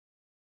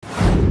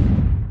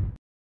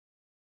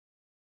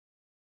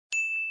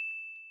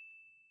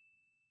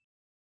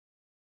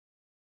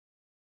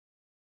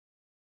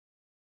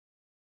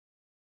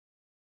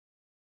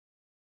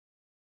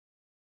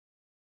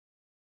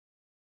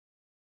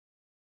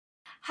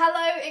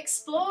Hello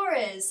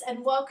explorers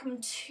and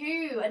welcome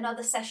to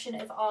another session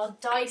of our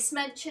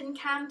Dicemension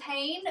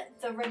campaign,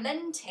 The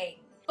Relenting.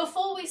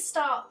 Before we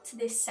start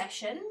this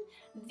session,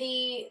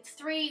 the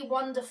three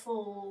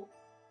wonderful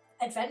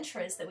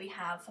adventurers that we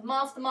have,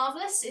 Marv the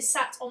Marvellous is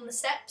sat on the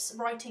steps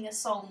writing a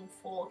song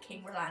for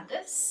King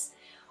Rolandus.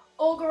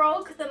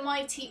 Orgorog, the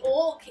mighty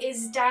orc,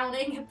 is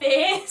downing a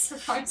beer,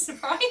 surprise,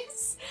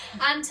 surprise.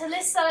 And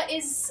Talissa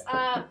is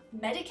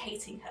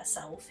medicating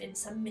herself in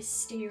some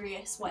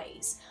mysterious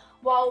ways,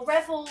 while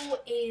Revel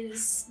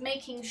is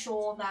making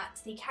sure that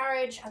the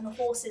carriage and the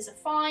horses are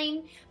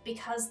fine,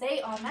 because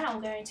they are now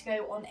going to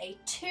go on a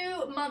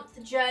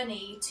 2-month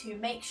journey to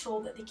make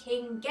sure that the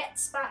king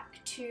gets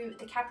back to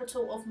the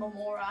capital of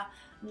Marmora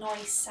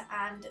nice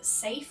and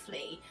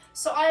safely.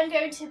 So I am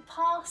going to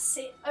pass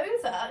it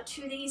over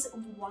to these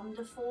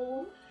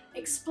wonderful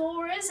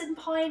explorers and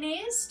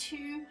pioneers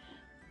to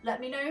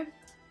let me know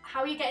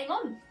how you're getting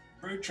on.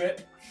 Road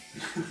trip.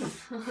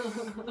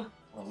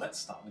 Well, let's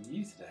start with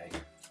you today.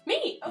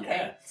 Me? Okay.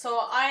 Yeah. So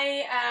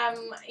I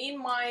am in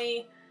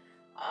my...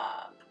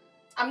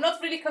 I'm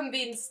not really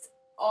convinced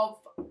of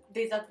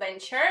this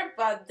adventure,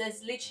 but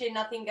there's literally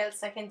nothing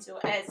else I can do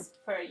as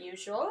per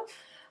usual.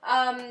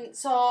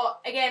 So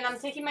again, I'm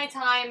taking my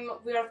time.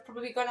 We are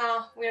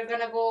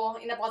gonna go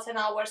in about an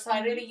hour, so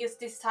I really use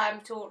this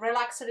time to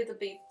relax a little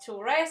bit, to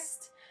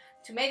rest,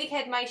 to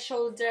medicate my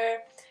shoulder,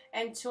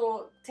 and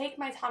to take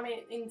my time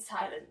in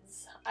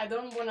silence. I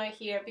don't want to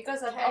hear,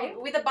 because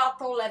with the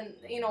battle and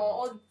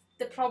all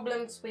the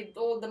problems with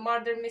all the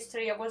murder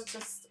mystery, I was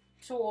just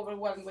too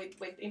overwhelmed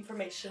with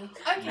information.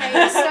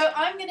 Okay, so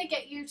I'm gonna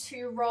get you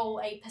to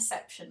roll a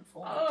perception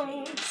for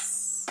me,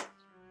 please.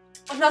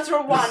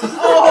 Natural 1.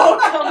 Oh,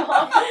 come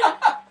on.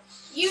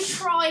 You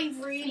try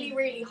really,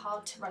 really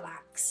hard to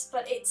relax,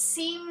 but it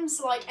seems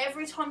like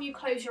every time you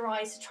close your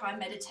eyes to try and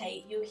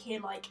meditate, you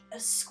hear like a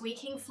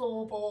squeaking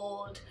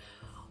floorboard,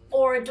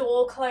 or a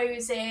door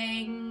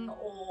closing,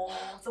 or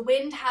the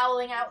wind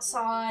howling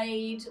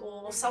outside,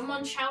 or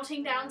someone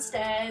shouting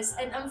downstairs,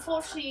 and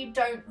unfortunately you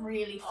don't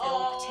really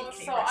feel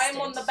particularly so rested. I'm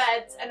on the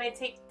bed and I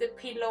take the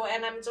pillow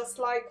and I'm just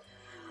like,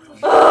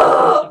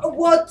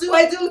 what do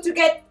I do to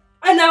get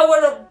an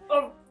hour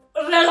of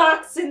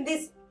relax in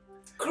this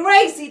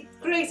crazy,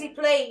 crazy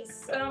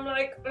place? And I'm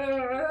like,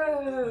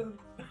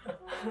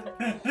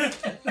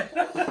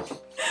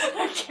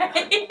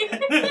 Okay.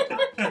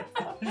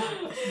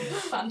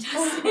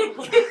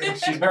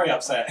 Fantastic. She's very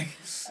upsetting.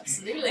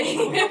 Absolutely.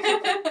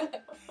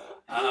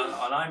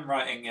 And I'm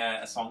writing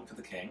a song for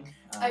the king.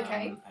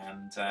 Okay.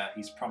 And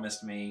he's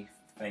promised me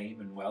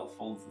fame and wealth,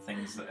 all the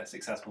things that a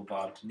successful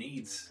bard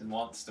needs and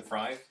wants to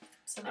thrive.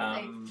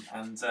 Absolutely.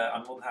 And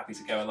I'm more than happy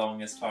to go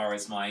along as far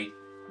as my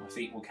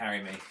feet will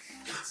carry me.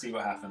 See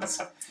what happens.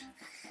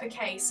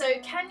 Okay, so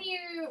can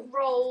you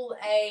roll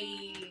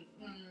a...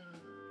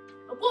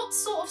 what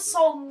sort of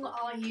song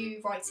are you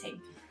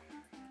writing?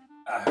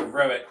 A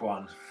heroic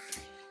one.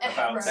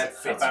 Heroic.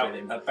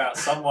 About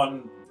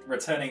someone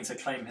returning to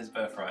claim his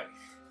birthright.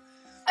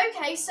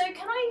 Okay, so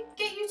can I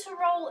get you to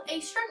roll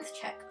a strength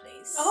check,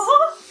 please?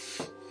 oh,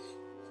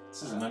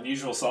 This is an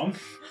unusual song.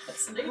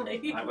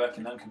 Absolutely. I work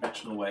in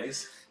unconventional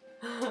ways.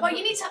 Well,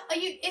 you need to...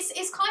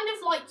 It's kind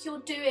of like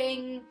you're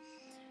doing...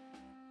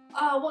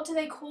 what do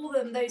they call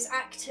them? Those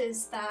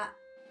actors that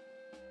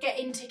get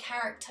into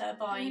character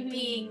by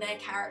being their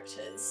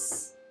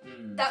characters.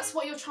 That's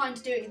what you're trying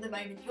to do at the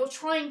moment. You're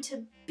trying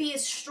to be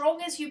as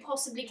strong as you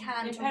possibly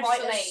can to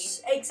write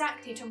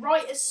to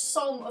write a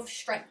song of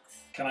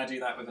strength. Can I do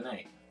that with an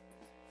 8?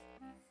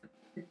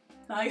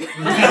 No.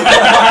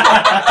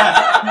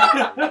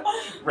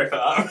 Rip it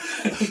up.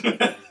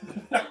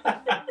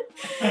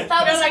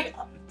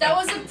 That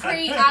was a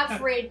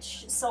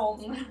pre-average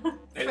song.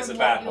 It is a from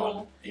bad what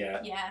one.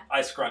 Yeah. Yeah.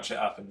 I scrunch it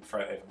up and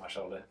throw it over my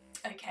shoulder.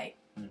 Okay.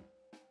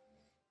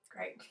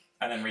 Great.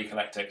 And then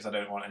recollect it because I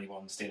don't want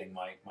anyone stealing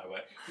my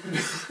work.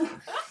 So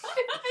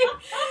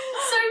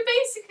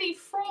basically,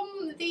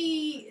 from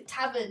the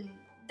tavern,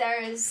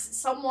 there is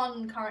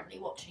someone currently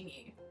watching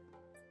you.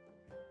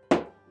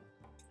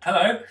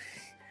 Hello.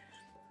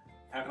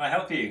 How can I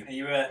help you? Are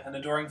you an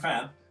adoring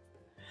fan?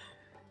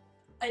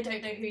 I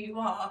don't know who you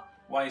are.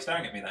 Why are you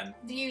staring at me then?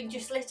 You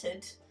just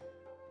littered.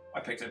 I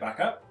picked it back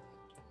up.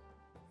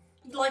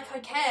 Like I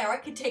care, I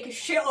could take a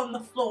shit on the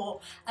floor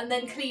and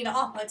then clean it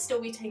up, I'd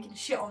still be taking a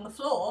shit on the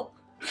floor.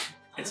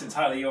 It's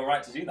entirely your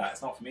right to do that.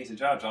 It's not for me to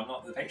judge. I'm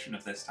not the patron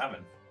of this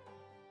tavern.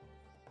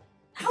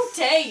 How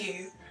dare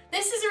you?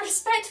 This is a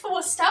respectful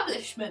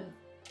establishment.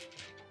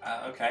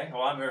 Okay,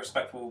 well I'm a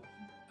respectful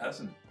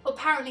person. Well,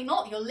 apparently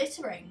not, you're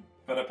littering.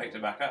 But I picked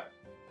it back up.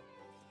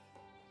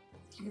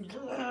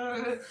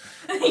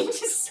 He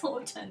just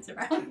sort of turns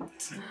around.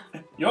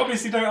 You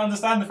obviously don't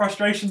understand the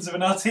frustrations of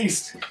an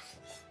artiste.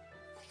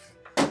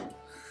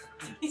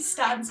 He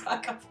stands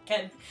back up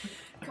again,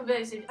 comes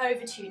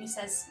over to you and he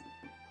says,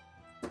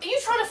 "Are you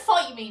trying to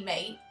fight me,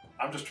 mate?"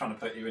 I'm just trying to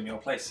put you in your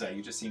place, sir.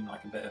 You just seem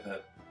like a bit of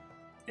a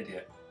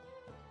idiot.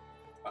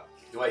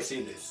 Do I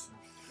see this?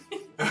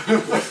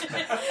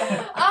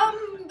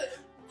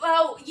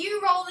 Well,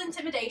 you roll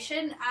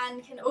intimidation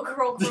and can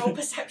roll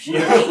perception.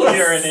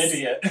 You're an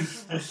idiot.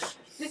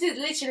 This is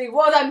literally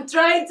what I'm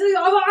trying to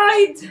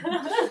avoid.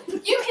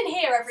 You can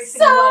hear every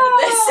single word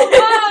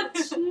of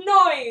this. So much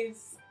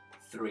noise.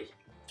 3.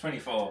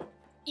 24.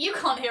 You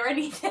can't hear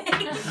anything.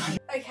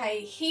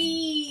 Okay,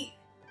 he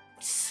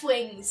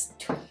swings.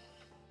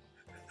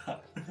 Oh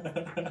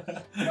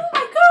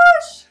my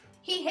gosh!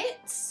 He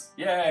hits,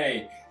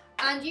 Yay!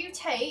 and you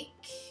take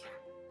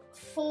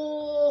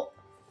 4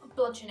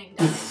 bludgeoning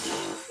damage.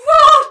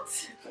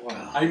 What?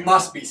 Wow. I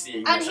must be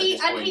seeing And this he at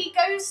this point. he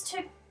goes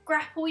to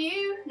grapple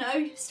you. No,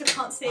 you still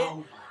can't see it.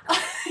 Oh.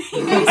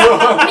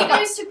 he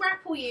goes to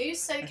grapple you.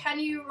 So can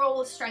you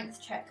roll a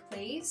strength check,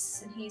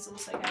 please? And he's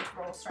also going to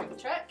roll a strength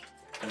check.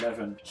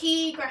 11.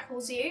 He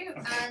grapples you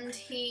and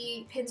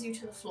he pins you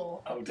to the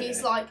floor. Oh dear.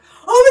 He's like,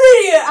 "I'm an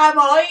idiot, am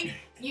I?"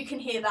 You can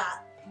hear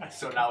that.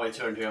 So now I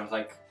turn to him, I was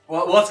like,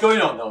 what's going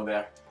on down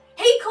there?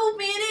 He called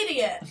me an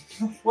idiot.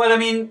 Well, I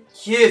mean,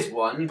 he is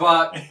one,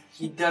 but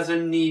he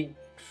doesn't need...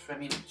 I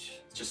mean,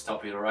 just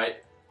stop it,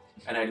 alright?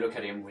 And I look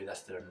at him with a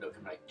stern look.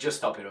 I'm like, just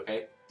stop it,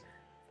 okay?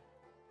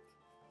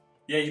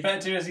 Yeah, you better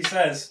do as he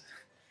says.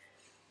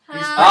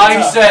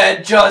 I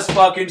said just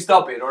fucking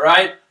stop it,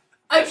 alright?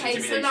 That's Okay, so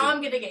intimidation. now I'm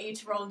going to get you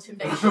to roll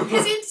intimidation.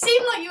 Because it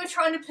seemed like you were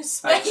trying to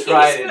persuade I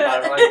tried it,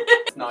 but- but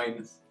like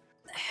 9.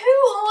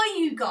 Who are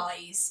you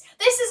guys?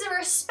 This is a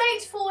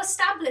respectful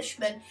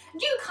establishment.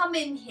 You come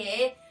in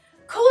here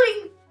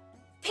calling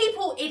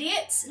people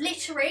idiots,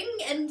 littering,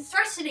 and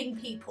threatening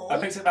people. I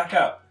picked it back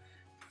up.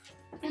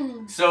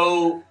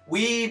 So,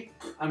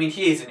 I mean,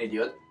 he is an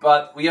idiot,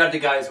 but we are the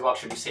guys who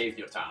actually saved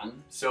your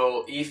town.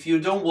 So, if you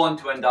don't want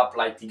to end up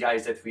like the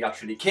guys that we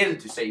actually killed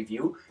to save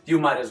you, you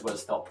might as well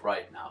stop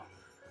right now.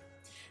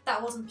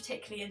 That wasn't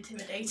particularly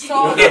intimidating.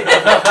 So,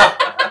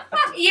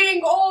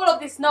 hearing all of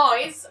this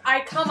noise,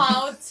 I come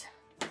out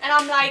and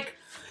I'm like,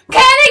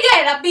 can I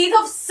get a bit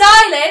of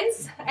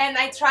silence? And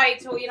I try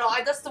to,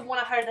 I just don't want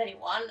to hurt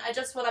anyone. I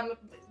just want to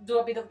do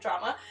a bit of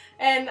drama.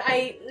 And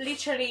I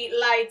literally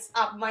light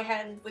up my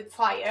hand with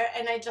fire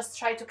and I just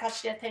try to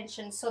catch their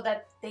attention so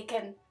that they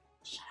can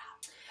shut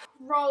up.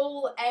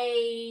 Roll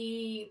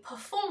a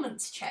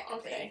performance check,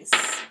 Okay. please.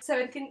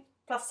 17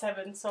 plus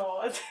 7,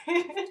 so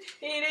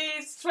it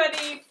is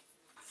 24?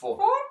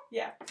 4.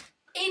 Yeah.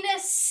 In a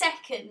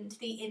second,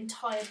 the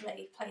entire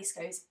place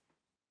goes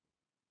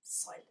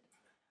silent.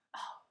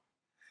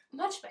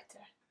 Much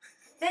better.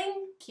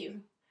 Thank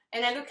you.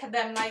 And I look at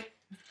them like,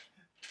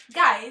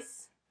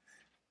 guys,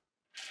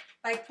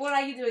 like, what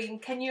are you doing?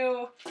 Can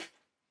you...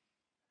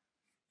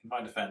 In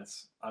my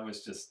defense, I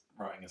was just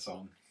writing a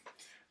song.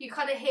 You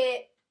kind of hear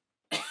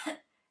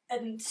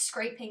and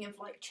scraping of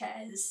like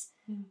chairs,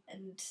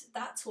 and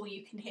that's all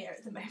you can hear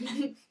at the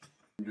moment.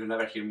 You'll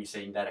never hear me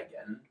saying that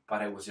again,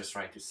 but I was just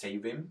trying to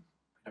save him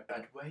in a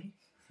bad way.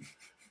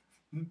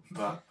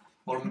 But,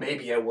 or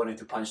maybe I wanted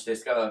to punch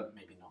this guy,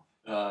 maybe not.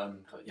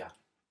 But yeah.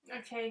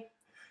 Okay.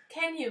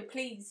 Can you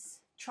please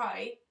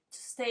try to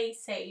stay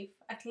safe?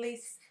 At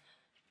least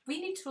we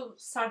need to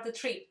start the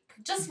trip.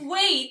 Just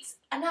wait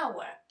an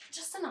hour.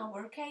 Just an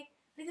hour, okay?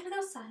 A little bit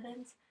of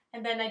silence.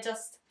 And then I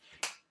just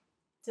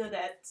do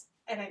that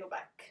and I go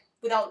back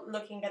without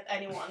looking at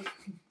anyone.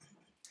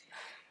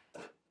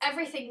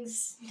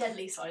 Everything's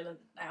deadly silent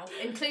now,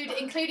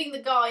 including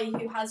the guy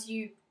who has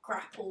you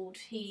grappled.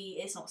 He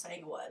is not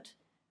saying a word.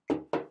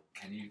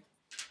 Can you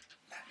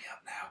let me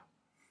up now?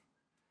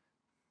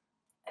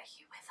 Are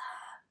you with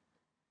her?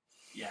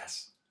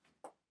 Yes.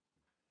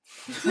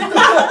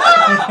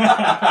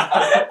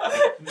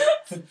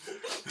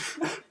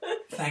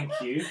 Thank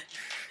you.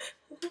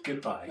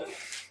 Goodbye.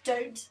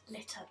 Don't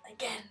litter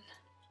again.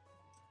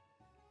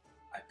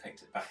 I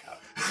picked it back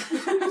up.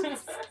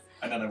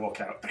 And then I walk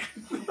out.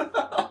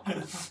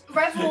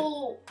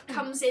 Revel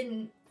comes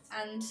in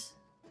and...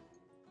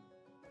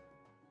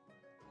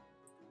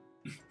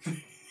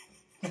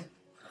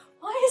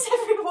 Why is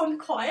everyone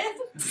quiet?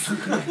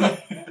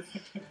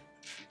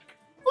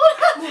 What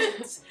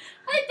happened?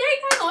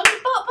 Hang on,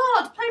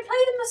 Bard, play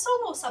them a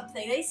song or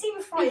something. They seem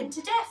frightened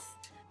to death.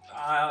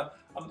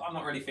 I'm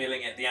not really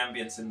feeling it. The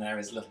ambience in there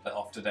is a little bit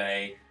off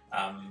today.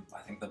 I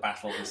think the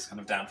battle has kind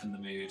of dampened the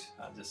mood.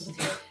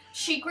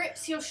 She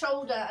grips your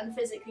shoulder and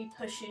physically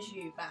pushes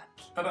you back.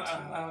 But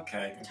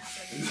okay.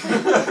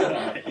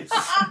 It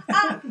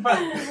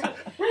happens.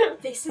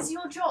 This is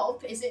your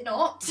job, is it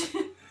not?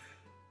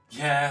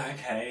 Yeah.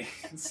 Okay.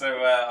 So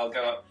I'll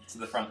go up to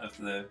the front of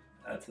to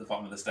the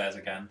bottom of the stairs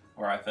again,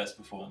 where I first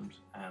performed,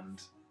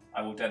 and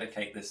I will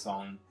dedicate this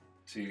song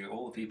to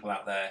all the people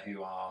out there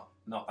who are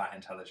not that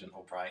intelligent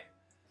or bright.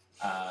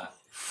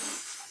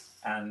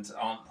 And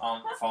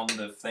aren't fond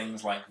of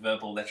things like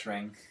verbal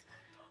littering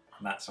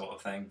and that sort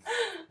of thing.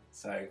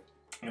 So I'm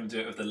going to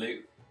do it with the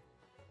lute.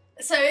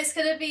 So it's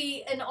going to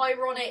be an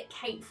ironic,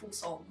 hateful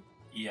song.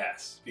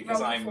 Yes, because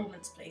Roll I'm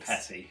performance, please.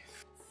 petty.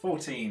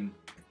 14.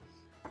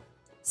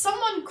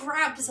 Someone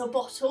grabs a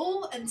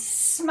bottle and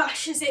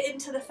smashes it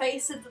into the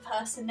face of the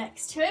person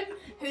next to him,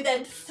 who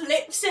then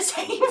flips a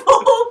table,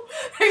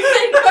 who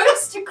then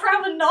goes to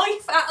grab a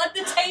knife out of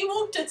the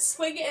table to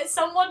swing it at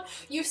someone.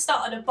 You've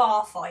started a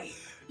bar fight.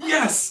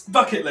 Yes!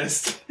 Bucket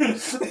list! And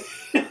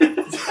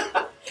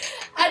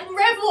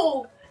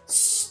Revel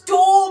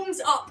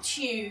storms up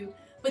to you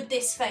with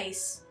this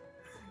face.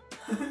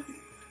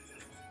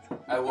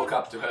 I walk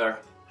up to her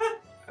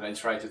and I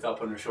try to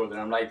tap on her shoulder.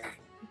 I'm like,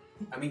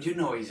 I mean, you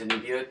know he's an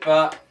idiot,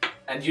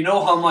 and you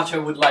know how much I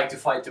would like to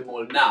fight them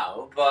all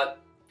now, but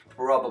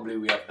probably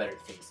we have better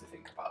things to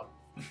think about.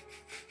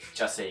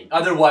 Just saying.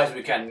 Otherwise,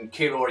 we can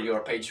kill all your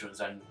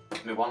patrons and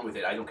move on with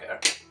it. I don't care.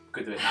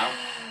 Could do it now.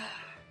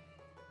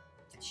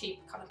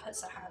 She kind of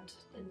puts her hand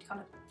and kind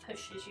of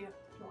pushes your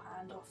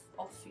hand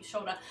off your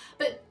shoulder,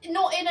 but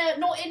not in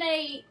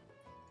a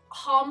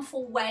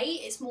harmful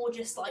way. It's more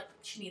just like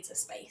she needs a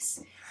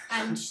space,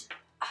 and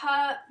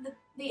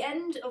the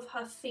end of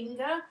her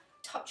finger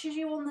touches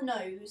you on the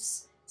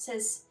nose,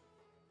 says,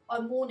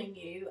 "I'm warning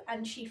you,"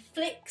 and she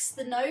flicks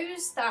the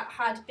nose that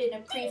had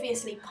been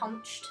previously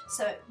punched,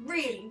 so it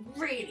really,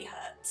 really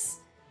hurts.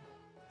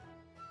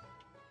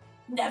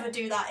 Never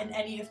do that in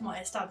any of my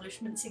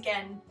establishments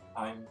again.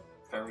 I'm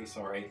very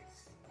sorry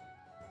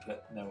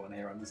that no one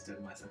here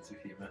understood my sense of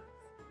humour.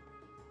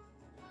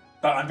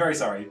 But I'm very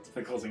sorry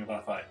for causing a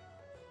bar fight.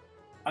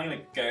 I'm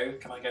gonna go.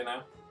 Can I go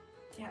now?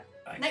 Yeah.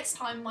 Thanks. Next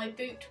time my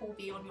boot will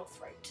be on your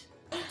throat.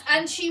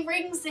 And she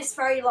rings this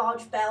very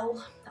large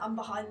bell. I'm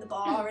behind the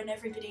bar and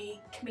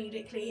everybody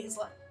comedically is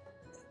like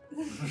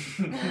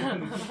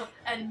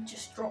and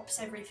just drops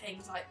everything.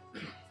 It's like,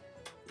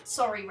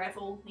 sorry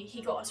Revel,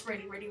 he got us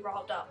really, really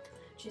riled up.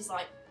 She's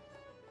like,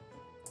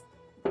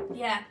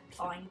 yeah,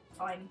 fine.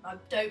 I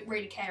don't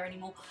really care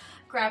anymore.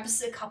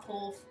 Grabs a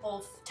couple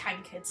of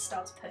tankards,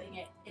 starts putting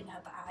it in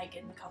her bag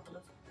and a couple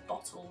of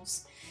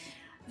bottles.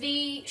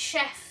 The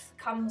chef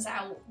comes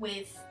out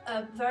with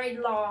a very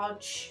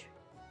large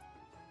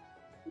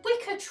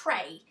wicker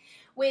tray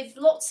with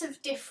lots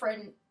of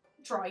different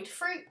dried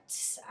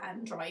fruits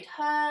and dried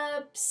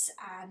herbs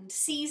and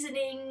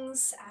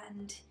seasonings,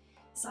 and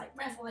it's like,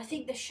 Revel, I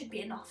think this should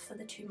be enough for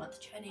the 2-month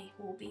journey.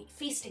 We'll be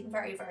feasting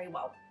very, very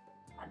well.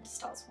 And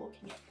starts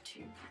walking it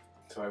to.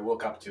 So I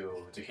walk up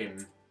to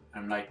him.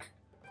 I'm like,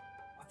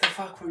 what the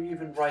fuck were you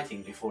even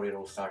writing before it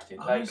all started?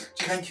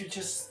 Can't you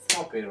just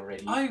stop it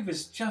already? I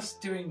was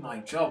just doing my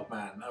job,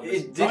 man. I was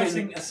It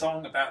writing a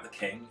song about the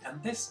king,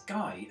 and this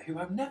guy, who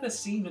I've never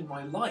seen in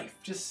my life,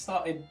 just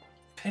started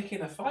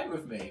picking a fight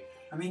with me.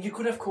 I mean, you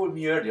could have called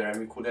me earlier and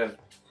we could have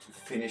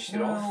finished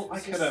it off. Well, I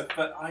could have,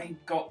 but I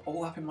got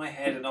all up in my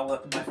head and all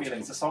up in my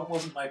feelings. The song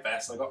wasn't my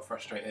best, I got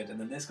frustrated, and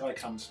then this guy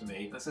comes for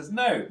me and says,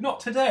 no, not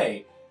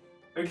today.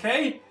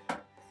 Okay?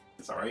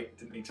 Sorry,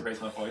 didn't need to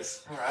raise my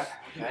voice. Alright,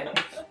 okay.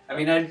 I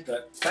mean,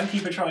 But thank you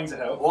for trying to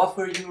help. what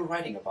were you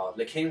writing about?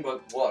 The king,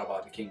 but what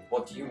about the king?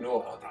 What do you know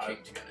about the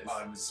king, to be honest?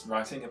 I was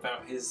writing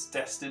about his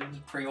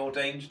destined,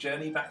 preordained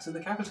journey back to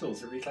the capital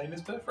to reclaim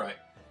his birthright.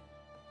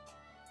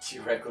 Do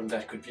you reckon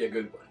that could be a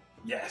good one?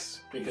 Yes,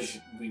 because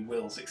we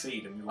will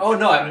succeed. And we will Oh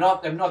no, I'm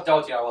not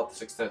doubting about the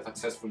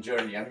successful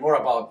journey. I'm more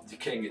about the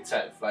king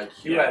itself. Like,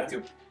 you have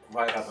to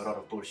write up a lot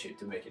of bullshit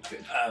to make it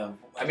good.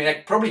 I mean,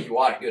 probably you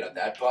are good at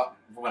that, but...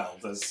 Well,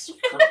 there's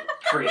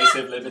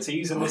creative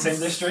liberties in this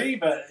industry,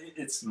 but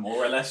it's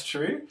more or less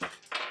true.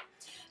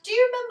 Do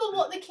you remember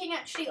what the king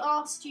actually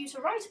asked you to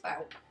write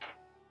about?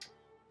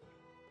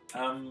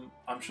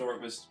 I'm sure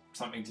it was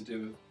something to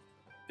do with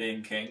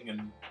being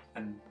king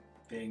and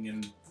being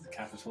in the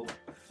capital.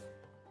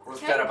 Was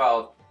that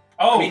about...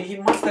 Oh! I mean, he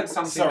must have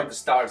something with the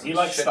stars. He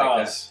likes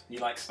stars. He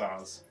likes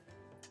stars.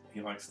 He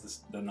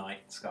likes the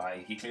night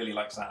sky. He clearly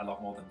likes that a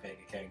lot more than being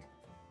a king.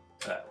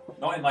 But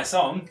not in my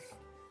song.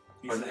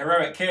 He's a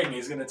heroic king.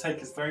 He's going to take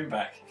his throne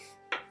back.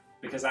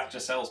 Because that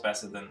just sells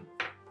better than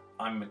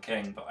I'm a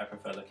king, but I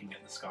prefer looking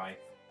at the sky.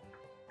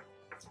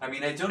 I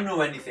mean, I don't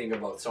know anything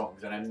about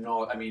songs, and I'm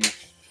not... I mean...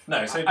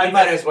 No, so I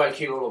might as well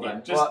kill all of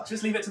them.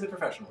 Just leave it to the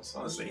professionals,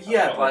 honestly.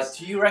 Yeah, but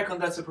do you reckon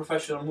that's a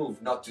professional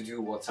move, not to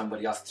do what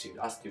somebody asked you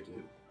to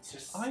do? It's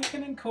just... I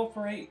can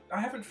incorporate... I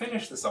haven't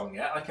finished the song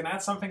yet. I can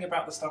add something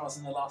about the stars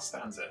in the last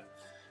stanza.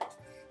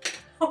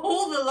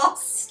 Oh, the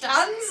last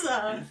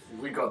stanza!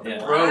 We got the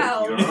Yeah. bro.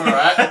 Wow. You're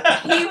alright.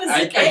 He was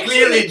I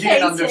clearly didn't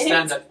educated.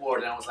 understand that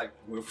word, and I was like,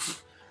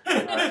 woof.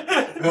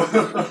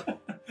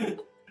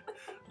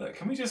 Look,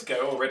 can we just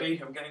go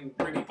already? I'm getting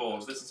really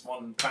bored. This is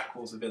one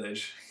backwards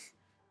village.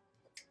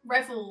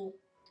 Revel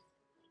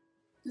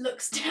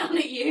looks down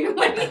at you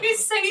when you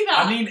say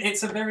that. I mean,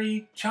 it's a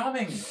very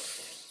charming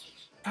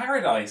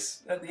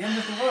paradise at the end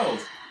of the world.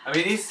 I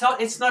mean, it's not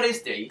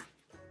his day,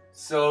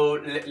 so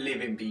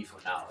live in peace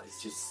for now.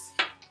 It's just...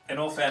 In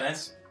all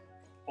fairness,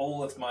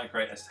 all of my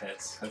greatest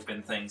hits have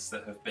been things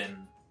that have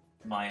been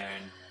my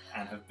own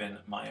and have been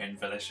my own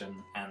volition,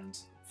 and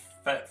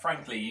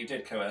frankly, you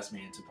did coerce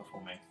me into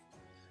performing.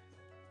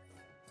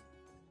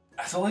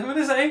 That's all I'm going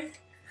to say.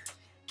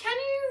 Can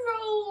you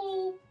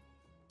roll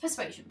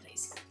persuasion,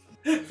 please?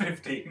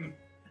 15.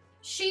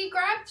 She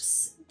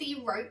grabs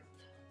the rope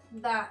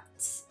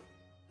that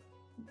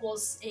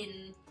was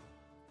in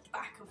the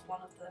back of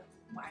one of the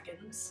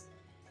wagons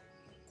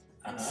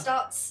and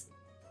starts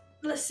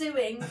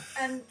lassoing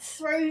and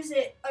throws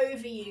it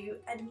over you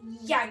and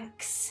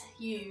yanks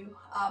you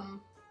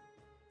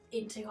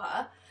into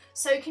her.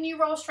 So can you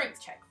roll a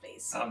strength check,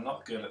 please? I'm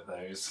not good at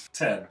those.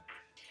 10.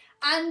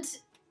 And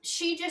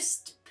she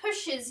just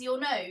pushes your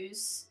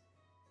nose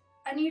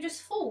and you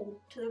just fall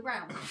to the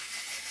ground.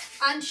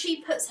 And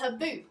she puts her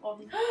boot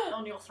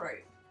on your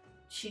throat.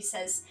 She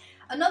says,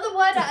 "Another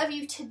word out of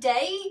you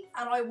today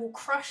and I will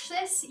crush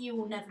this. You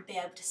will never be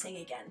able to sing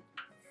again."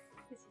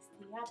 This is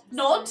the other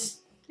Nod,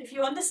 side. if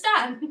you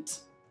understand.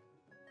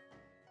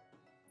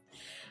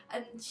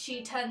 And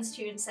she turns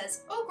to you and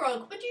says, "Oh,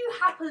 Grog, would you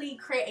happily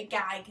create a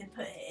gag and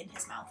put it in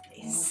his mouth,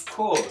 please?" Of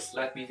course,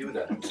 let me do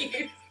that. Thank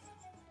you.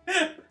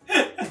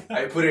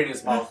 I put it in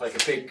his mouth like a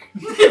pig.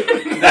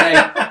 Then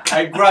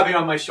I grab him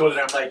on my shoulder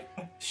and I'm like,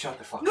 shut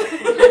the fuck up,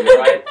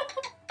 right?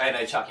 And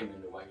I chuck him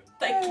in the wagon.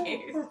 Thank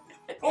you.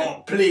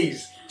 Oh,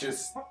 please,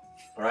 just,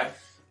 alright?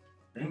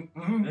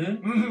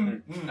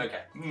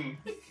 Okay.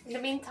 In the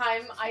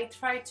meantime, I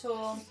try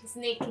to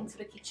sneak into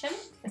the kitchen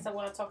because I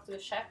want to talk to the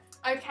chef.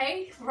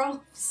 Okay,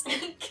 roll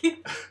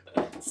sneak.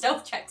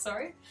 Stealth check,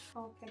 sorry.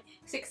 Okay.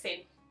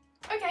 16.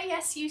 Okay,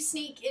 yes, you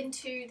sneak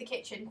into the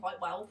kitchen quite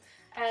well.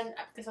 And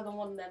because I don't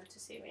want them to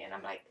see me, and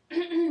I'm like,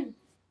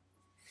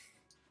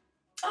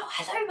 "Oh,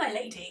 hello, my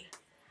lady."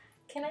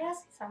 can I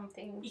ask you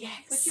something?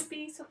 Yes. Would you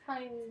be so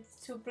kind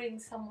to bring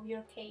some of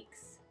your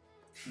cakes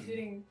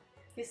during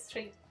this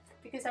trip?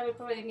 Because I will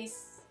probably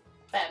miss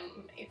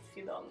them if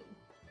you don't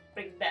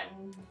bring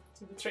them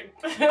to the trip.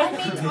 I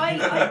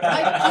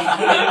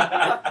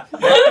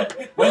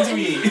mean, When do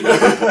we eat?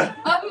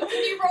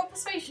 can you roll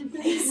persuasion,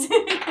 please?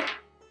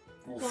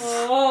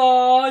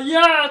 Oh,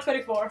 yeah,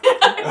 24.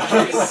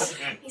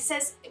 He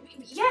says,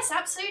 "Yes,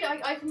 absolutely.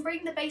 I can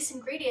bring the base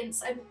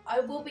ingredients, and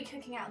I will be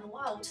cooking out in the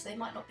wild, so they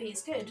might not be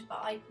as good, but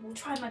I will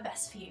try my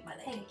best for you, my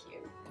lady." Thank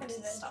you. And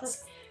he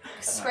starts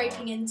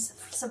scraping in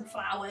some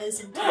flowers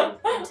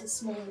into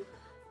small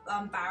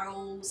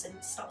barrels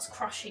and starts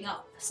crushing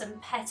up some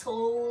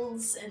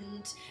petals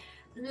and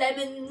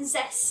lemon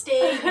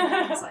zesting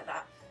and things like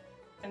that.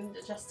 And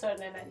just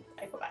turn and then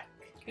I go back.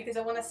 Because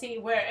I want to see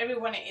where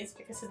everyone is,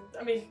 because,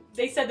 I mean,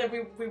 they said that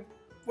we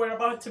were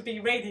about to be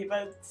ready,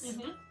 but...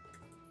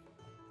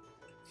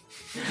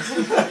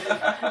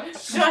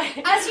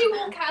 As you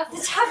walk out of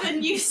the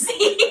tavern, you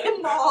see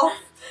Marv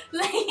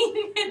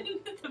laying in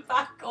the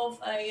back of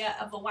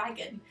a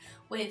wagon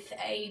with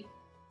a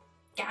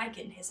gag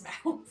in his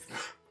mouth.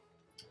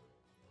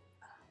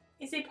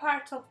 Is he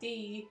part of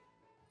the...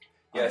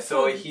 Yeah,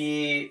 so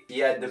he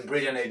had the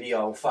brilliant idea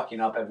of fucking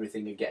up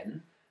everything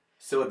again.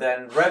 So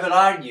then Revel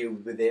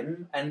argued with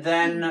him, and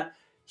then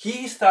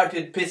he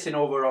started pissing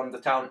over on the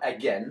town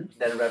again.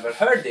 Then Revel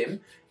heard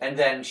him, and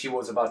then she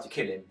was about to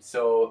kill him.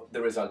 So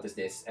the result is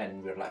this,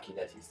 and we're lucky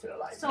that he's still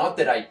alive. So- Not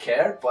that I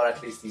care, but at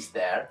least he's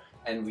there,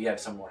 and we have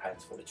some more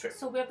hands for the trip.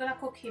 So we're gonna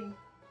cook him.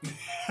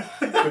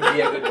 Could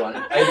be a good one.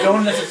 I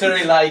don't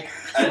necessarily like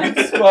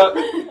Alex, but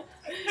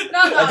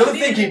I don't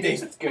think he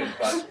tastes good,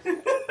 but...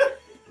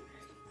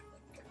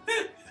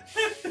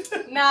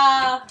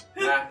 Nah.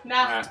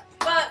 Nah.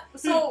 But,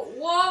 so,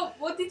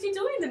 what did you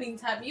do in the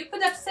meantime? You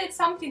could have said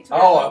something to her.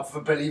 Oh,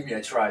 believe me,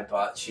 I tried,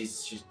 but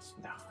she's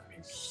no.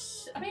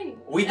 I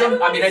mean, We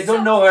don't. I mean, I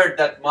don't know her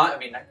that much. I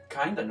mean, I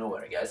kind of know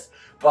her, I guess.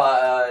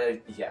 But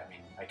yeah, I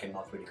mean, I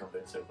cannot really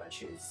convince her when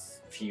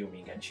she's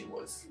fuming, and she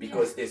was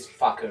because this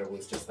fucker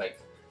was just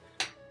like.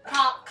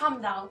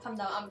 Calm down.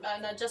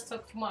 And I just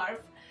talked to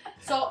Marv.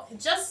 So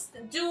just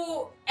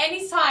do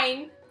any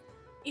sign.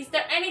 Is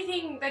there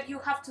anything that you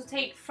have to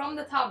take from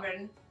the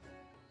tavern?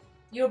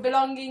 Your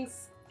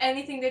belongings,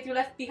 anything that you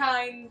left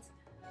behind?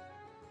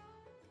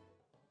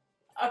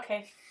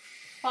 Okay,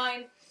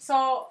 fine.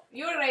 So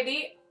you're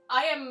ready.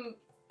 I am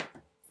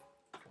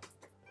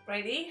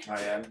ready. I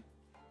am.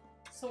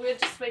 So we're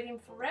just waiting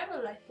for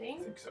Revel, I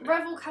think. So,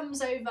 Revel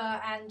comes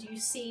over and you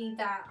see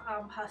that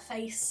her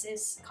face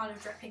is kind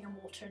of dripping in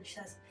water, and she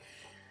says,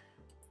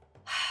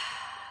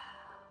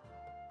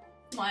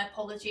 "My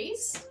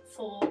apologies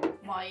for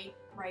my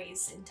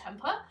raise in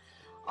temper.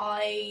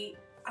 I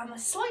am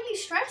slightly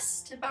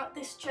stressed about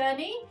this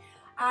journey,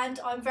 and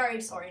I'm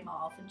very sorry,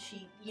 Marv." And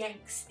she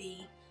yanks the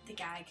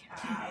gag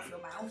out of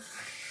your mouth.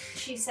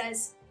 She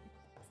says,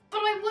 "But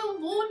I will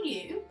warn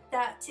you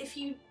that if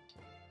you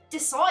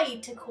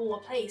decide to call a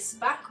place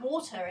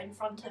backwater in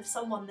front of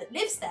someone that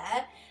lives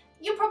there,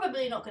 you're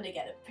probably not going to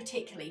get a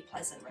particularly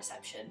pleasant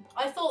reception.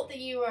 I thought that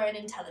you were an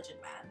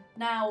intelligent man.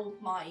 Now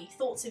my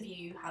thoughts of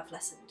you have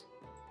lessened."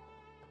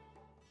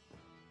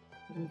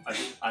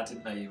 I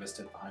didn't know you were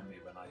stood behind me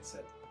when I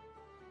said.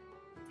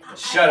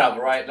 Shut up,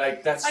 right?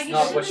 Like that's Oh,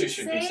 not what you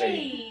shouldn't should be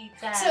saying. say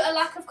that. So a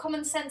lack of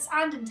common sense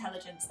and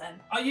intelligence then.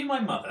 Are you my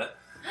mother?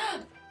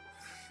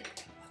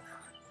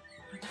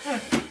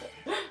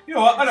 You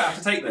know what? I don't have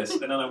to take this.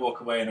 And then I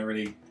walk away in a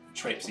really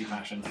traipsy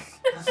fashion.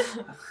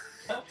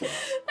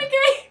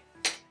 Okay.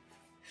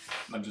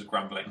 And I'm just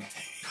grumbling.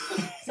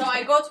 So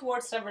I go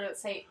towards Revel and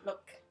say,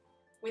 look,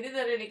 we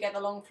didn't really get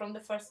along from the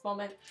first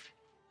moment.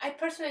 I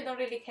personally don't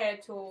really care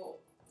to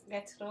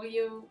get to know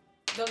you.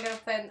 Don't get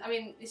offended. I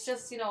mean, it's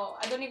just, you know,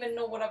 I don't even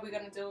know what are we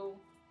gonna do.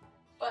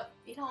 But,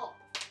 you know,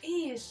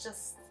 he is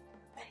just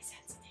very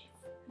sensitive.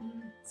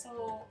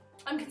 So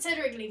I'm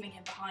considering leaving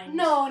him behind.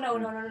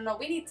 no.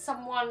 We need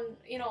someone,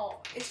 you know,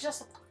 it's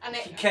just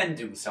He can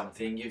do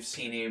something. You've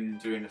seen him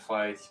during the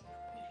fight.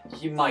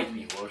 He might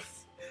be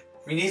worth.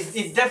 I mean,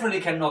 he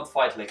definitely cannot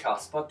fight like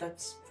us, but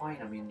that's fine.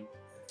 I mean,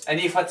 and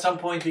if at some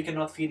point we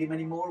cannot feed him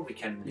anymore, we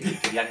can give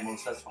it to the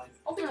animals. That's fine.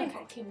 Oh, we can Okay.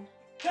 cook him.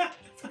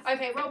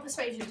 Okay, roll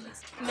persuasion,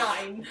 please.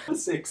 9.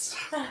 6.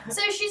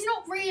 So she's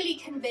not really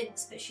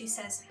convinced, but she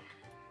says,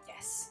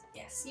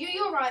 yes.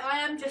 You're right, I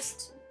am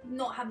just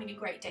not having a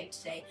great day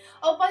today.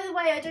 Oh, by the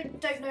way, I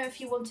don't know if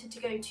you wanted to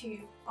go to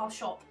our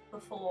shop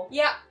before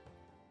Yeah.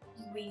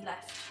 we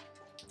left.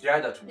 Yeah,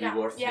 that would be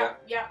worth. Yeah,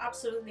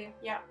 absolutely.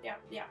 Yeah.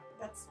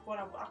 That's what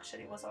I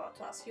actually was about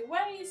to ask you.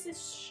 Where is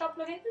this shop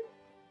located?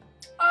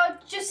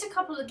 Just a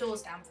couple of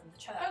doors down from the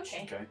church.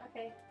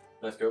 Okay.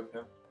 Let's go.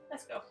 Yeah.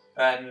 Let's go.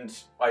 And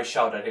I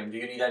shout at him, do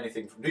you need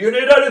anything from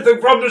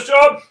the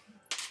shop?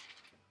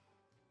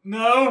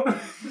 No.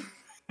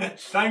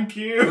 Thank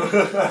you.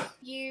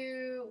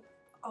 You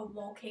are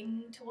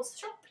walking towards the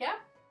shop, yeah?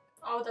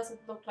 How does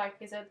it look like?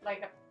 Is it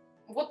like a...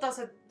 What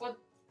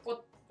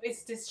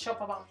is this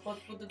shop about? What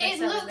do they It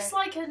sell in looks there?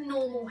 like a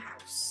normal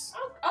house.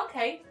 Oh,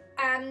 okay.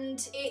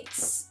 And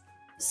it's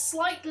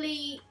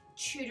slightly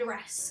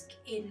Tudoresque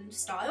in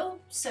style.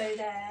 So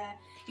there,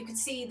 you can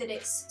see that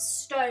it's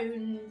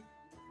stone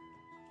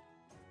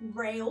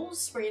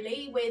rails,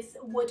 really, with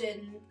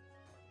wooden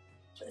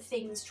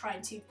things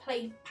trying to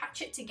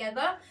patch it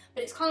together.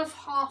 But it's kind of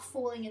half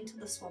falling into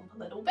the swamp a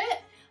little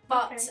bit.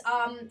 But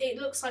Okay. it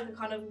looks like a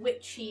kind of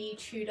witchy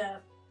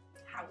Tudor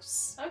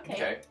house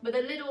Okay. with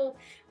a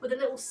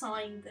little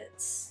sign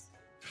that's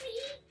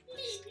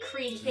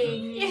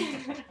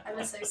creaking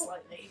ever so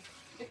slightly.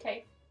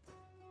 Okay.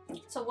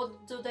 So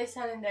what do they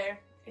sell in there?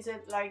 Is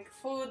it like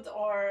food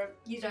or...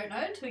 You don't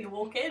know until you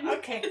walk in.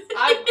 Okay.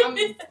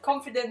 I'm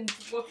confident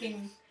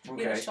walking in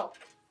the Okay. shop.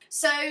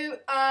 So,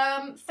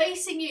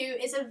 facing you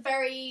is a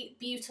very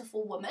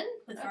beautiful woman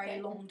with very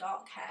Okay. long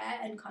dark hair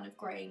and kind of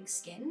greying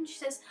skin. She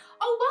says,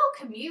 "Oh,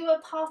 welcome! You are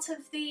part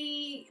of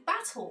the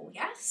battle,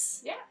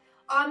 yes? Yeah.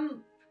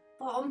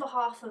 Well, on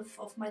behalf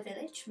of my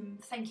village,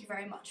 thank you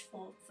very much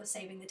for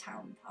saving the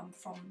town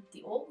from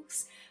the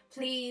orcs.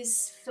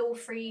 Please feel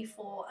free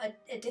for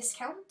a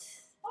discount.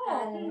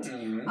 Oh.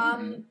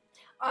 And,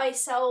 I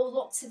sell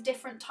lots of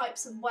different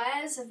types of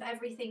wares of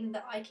everything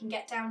that I can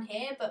get down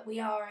here, but we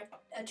are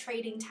a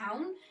trading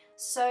town,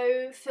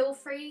 so feel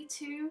free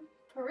to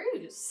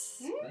peruse."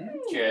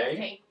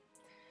 Okay.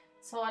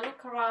 So I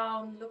look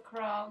around.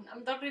 I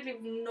don't really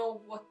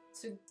know what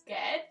to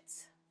get.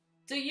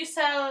 Do you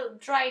sell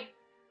dried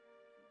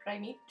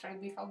meat? Dried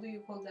beef? How do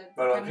you call that?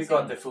 Well, I'm we assuming-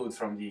 got the food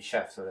from the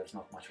chef, so there's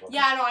not much about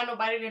Yeah, I know,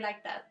 but I really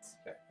like that.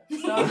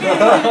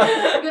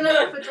 I'm gonna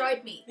look for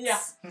dried meats. Yeah.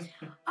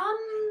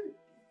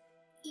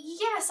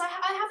 Yes, I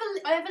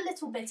have a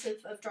little bit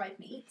of dried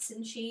meats,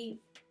 and she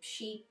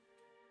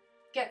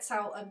gets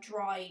out a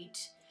dried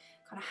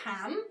kind of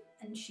ham,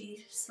 and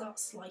she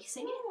starts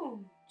slicing it.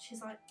 Oh.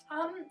 She's like,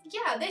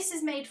 yeah, this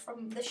is made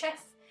from the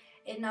chef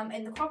in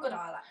the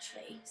crocodile,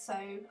 actually. So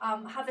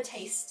have a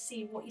taste,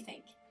 see what you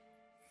think.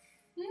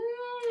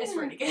 It's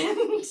really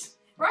good.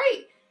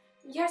 Right?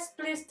 Yes,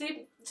 please,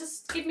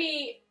 just give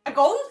me a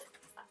gold.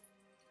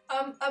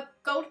 A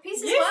gold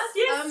piece is Yes,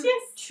 worth?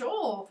 yes.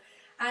 Sure.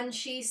 And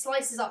she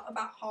slices up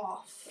about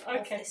half Okay.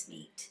 of this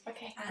meat.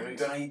 Okay. Are you And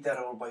gonna eat that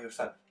all by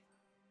yourself?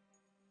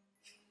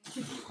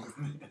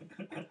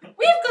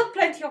 We've got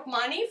plenty of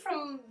money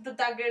from the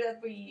dagger that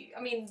we, I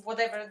mean,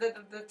 whatever,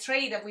 the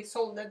trade that we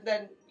sold, and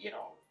then, you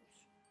know.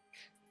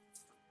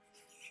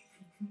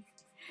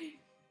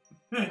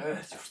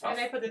 It's your stuff. And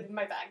I put it in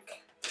my bag.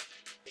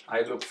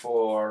 I look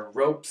for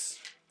ropes.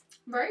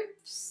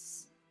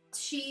 ropes.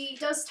 She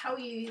does tell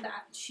you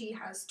that she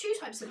has two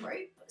types of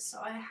rope.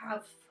 So I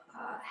have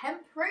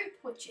hemp rope,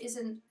 which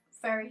isn't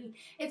very...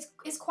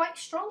 It's quite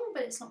strong,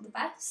 but it's not the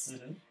best.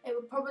 Mm-hmm. It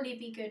would probably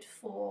be good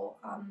for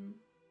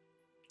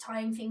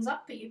tying things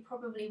up, but you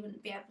probably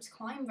wouldn't be able to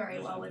climb very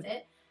well with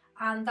it.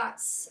 And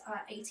that's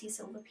 80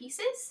 silver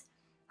pieces.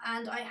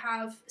 And I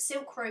have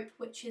silk rope,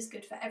 which is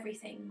good for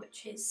everything,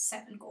 which is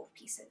 7 gold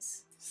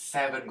pieces.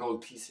 7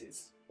 gold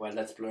pieces. Well,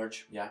 let's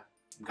splurge. Yeah,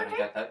 I'm gonna Okay.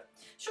 get that.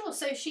 Sure,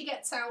 so she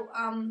gets out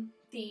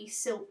the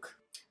silk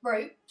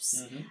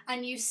ropes, Mm-hmm.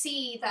 and you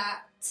see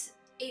that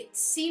it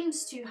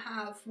seems to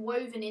have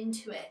woven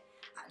into it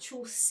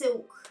actual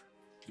silk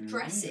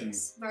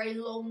dresses, very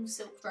long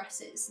silk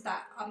dresses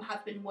that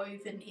have been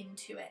woven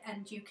into it,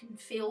 and you can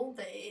feel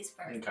that it is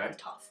very, very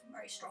tough and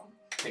very strong.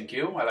 Thank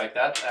you, I like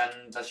that.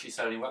 And does she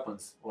sell any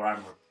weapons or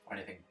armor or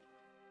anything?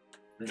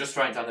 I'm just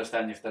trying to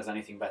understand if there's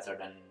anything better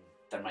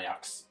than my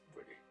axe,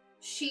 really.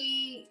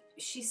 She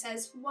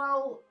says,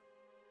 well,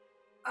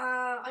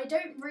 I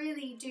don't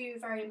really do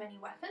very many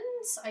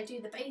weapons. I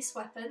do the base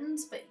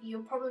weapons, but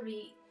you'll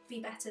probably be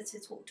better to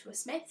talk to a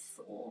smith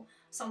or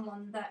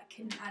someone that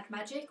can add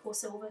magic or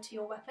silver to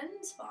your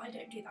weapons, but I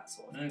don't do that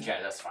sort of thing. Okay,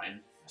 that's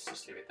fine. Let's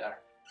just leave it there.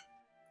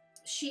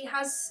 She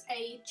has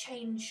a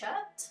chain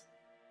shirt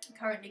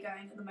currently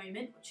going at the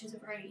moment, which is a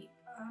very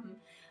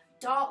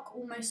dark,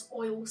 almost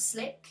oil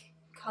slick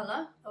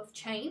colour of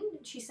chain.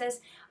 She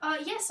says,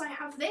 yes, I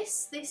have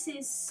this. This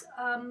is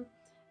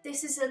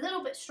a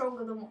little bit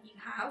stronger than what you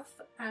have,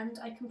 and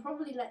I can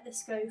probably let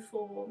this go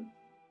for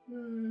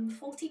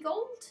 40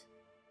 gold?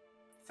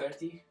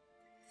 30?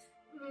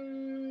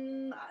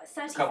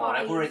 35. Come on,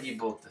 I've already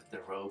bought the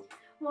rope.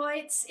 Well,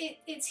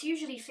 it's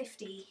usually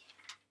 50.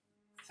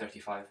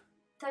 35.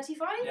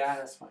 35? Yeah,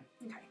 that's fine.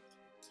 Okay.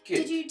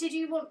 Good. Did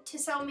you want to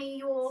sell me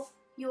your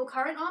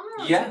current armour?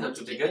 Or Yeah, do you that want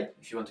to would be keep good. it?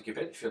 If you want to keep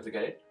it, if you want to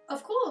get it.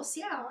 Of course,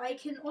 yeah. I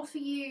can offer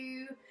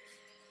you.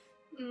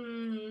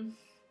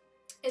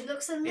 It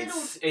looks a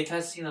little. It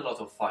has seen a lot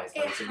of fights,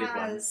 but It it's a good one.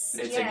 has,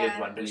 It's a good yeah.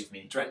 one, believe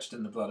me. Drenched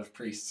in the blood of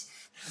priests.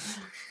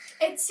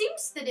 It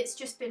seems that it's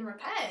just been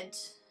repaired.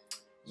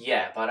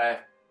 Yeah, but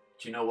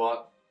do you know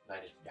what?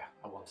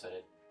 I won't sell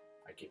it.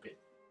 I keep it.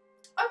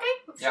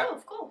 Okay, Yeah. sure,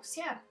 of course,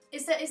 yeah.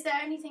 Is there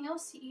anything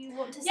else that you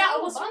want to say? Yeah, I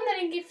was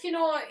wondering if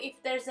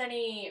if there's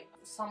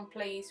some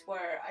place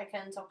where I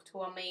can talk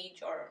to a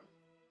mage or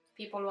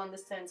people who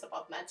understands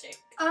about magic.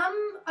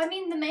 I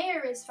mean, the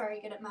mayor is very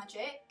good at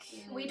magic.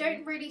 We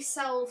don't really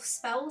sell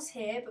spells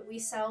here, but we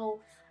sell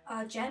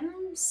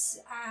gems,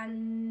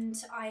 and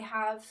I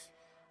have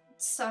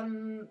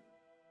some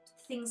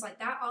things like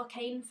that,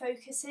 arcane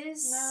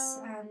focuses,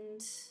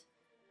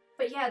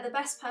 But yeah, the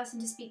best person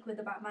to speak with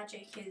about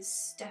magic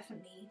is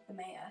definitely the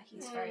mayor.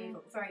 He's very,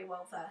 very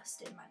well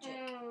versed in magic.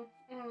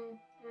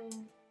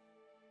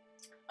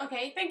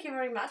 Okay, thank you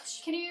very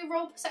much. Can you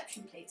roll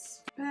perception,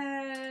 please?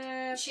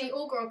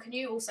 Orgro, can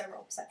you also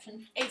roll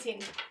perception? 18.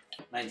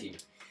 19.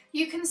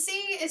 You can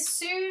see as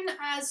soon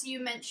as you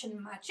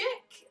mention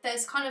magic,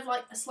 there's kind of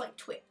like a slight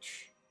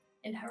twitch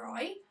in her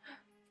eye.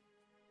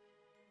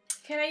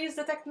 Can I use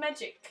detect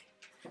magic?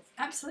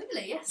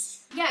 Absolutely,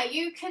 yes. Yeah,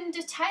 you can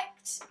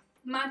detect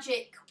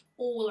magic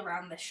all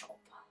around the shop.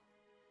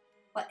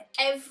 Like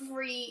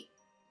every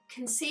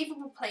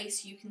conceivable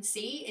place you can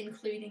see,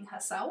 including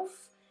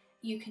herself,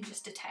 you can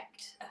just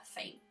detect a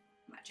faint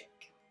magic.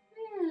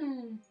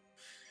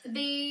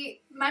 The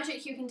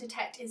magic you can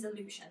detect is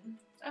illusion.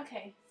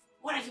 Okay.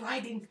 What are you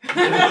hiding?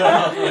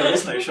 There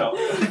is no shop.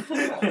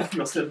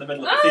 You're still in the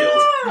middle of the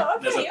field. Okay,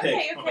 There's a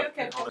pig.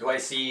 okay. Do I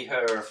see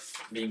her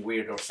being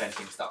weird or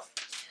sensing stuff?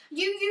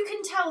 You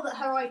can tell that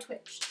her eye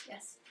twitched,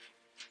 yes.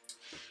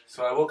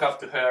 So I walk up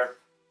to her,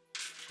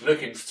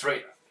 looking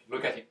straight.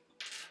 Look at him.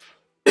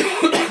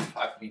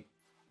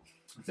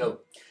 So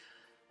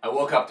I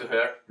walk up to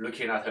her,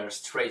 looking at her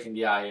straight in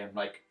the eye, and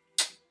like,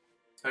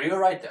 "Are you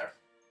alright there?"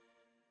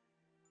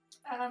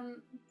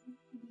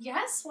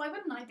 Yes, why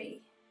wouldn't I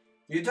be?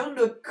 You don't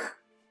look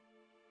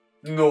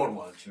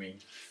normal to me.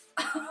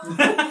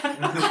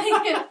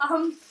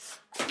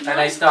 And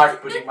I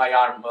start putting my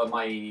arm,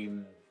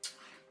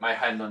 my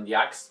hand on the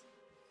axe,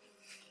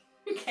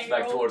 okay,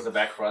 like towards the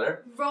back,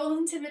 rather. Roll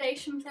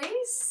intimidation,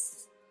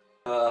 please.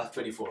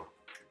 24.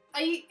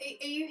 Are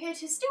you here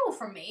to steal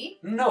from me?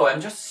 No,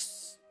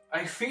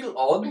 I feel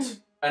odd,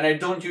 and I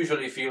don't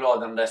usually feel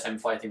odd unless I'm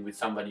fighting with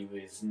somebody who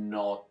is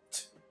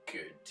not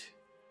good.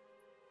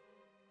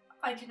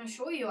 I can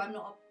assure you I'm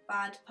not a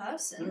bad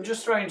person. I'm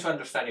just trying to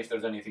understand if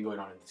there's anything going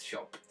on in this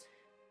shop.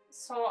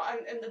 So,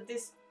 and at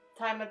this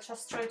time I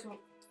just try to...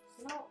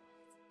 No.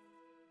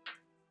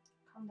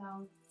 Calm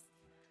down.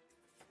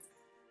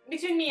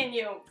 Between me and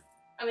you,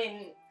 I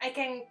mean, I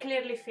can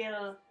clearly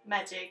feel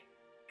magic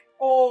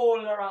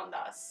all around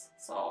us.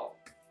 So,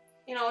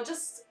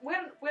 just...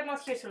 We're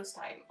not here to lose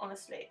time,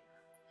 honestly.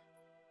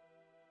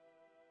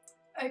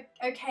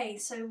 Okay,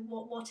 so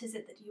what is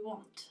it that you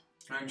want?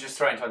 I'm just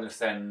trying to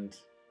understand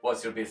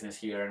what's your business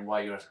here and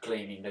why you're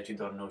claiming that you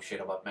don't know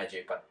shit about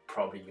magic, but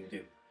probably you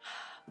do.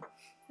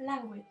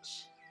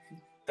 Language.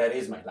 That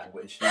is my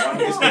language. You want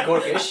me to speak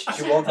Orcish?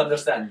 You won't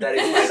understand. That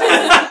is my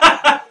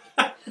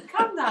language.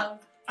 Calm down.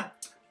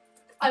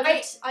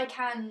 I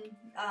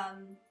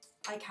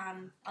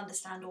can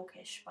understand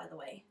Orcish, by the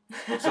way.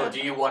 So do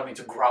you want me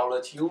to growl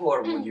at you,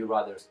 or would you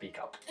rather speak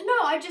up?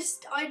 No, I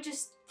just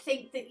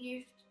think that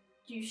you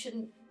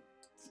shouldn't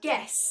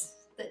guess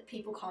that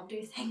people can't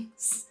do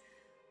things.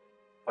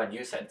 But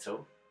you said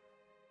so.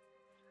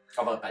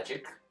 About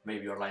magic.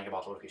 Maybe you're lying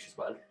about Orcish as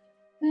well.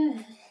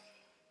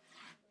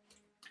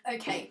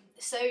 Okay,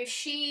 so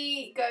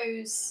she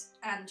goes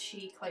and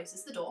she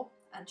closes the door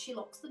and she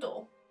locks the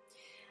door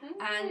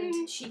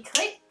and she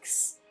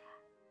clicks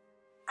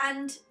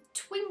and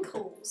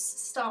twinkles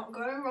start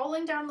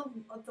rolling down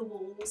the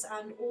walls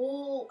and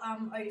all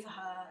over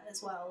her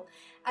as well,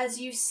 as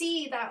you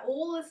see that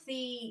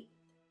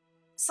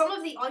some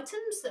of the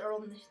items that are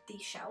on the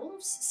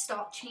shelves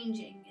start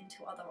changing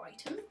into other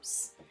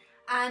items,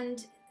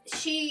 and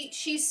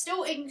she's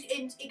still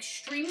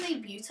extremely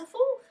beautiful,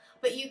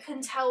 but you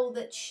can tell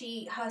that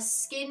her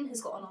skin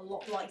has gotten a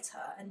lot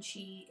lighter, and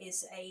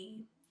she's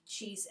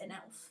an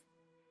elf.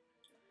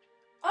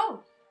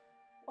 Oh,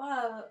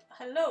 Well,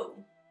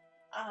 hello.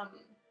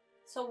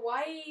 So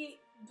why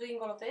doing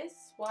all of this?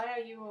 Why are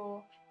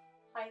you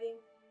hiding?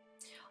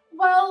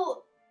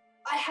 Well,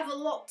 I have a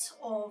lot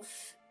of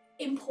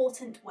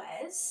important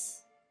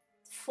wares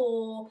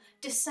for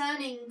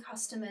discerning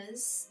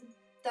customers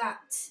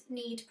that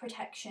need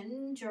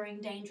protection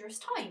during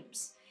dangerous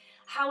times.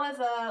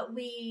 However,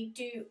 we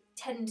do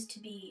tend to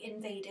be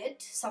invaded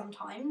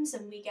sometimes,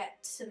 and we get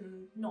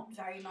some not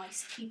very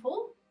nice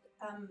people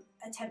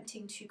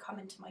attempting to come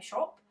into my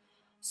shop.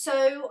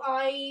 So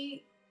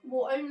I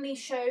will only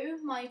show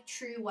my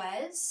true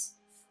wares,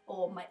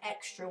 or my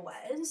extra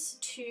wares,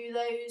 to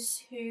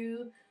those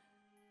who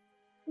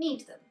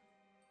need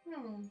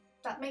them.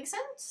 That makes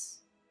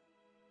sense?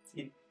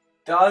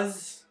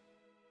 Does,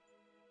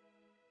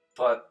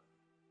 but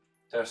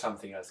there's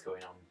something else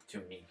going on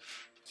to me.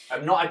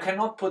 I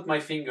cannot put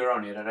my finger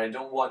on it, and I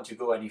don't want to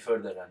go any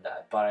further than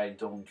that, but I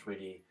don't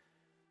really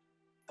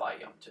buy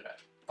onto that.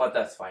 But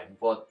that's fine.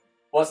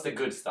 What's the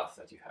good stuff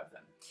that you have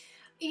then?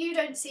 You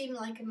don't seem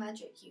like a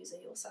magic user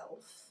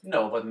yourself.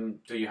 No, but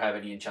do you have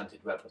any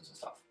enchanted weapons and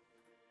stuff?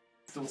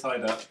 Still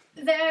tied up.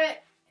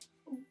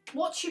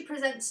 What she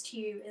presents to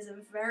you is a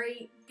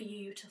very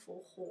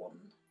beautiful horn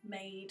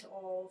made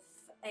of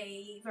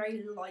a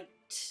very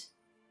light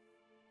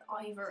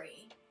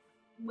ivory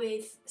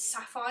with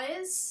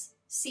sapphires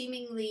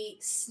seemingly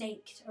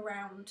snaked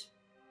around,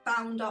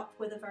 bound up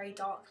with a very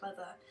dark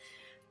leather.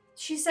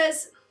 She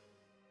says,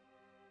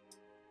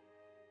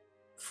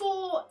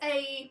 for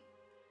a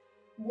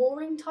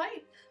warring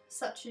type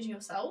such as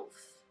yourself,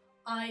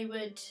 I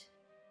would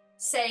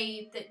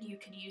say that you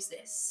could use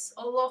this.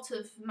 A lot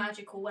of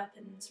magical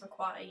weapons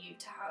require you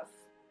to have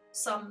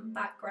some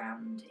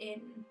background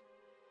in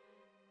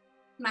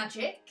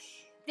magic.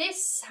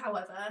 This,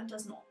 however,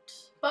 does not.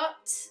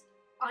 But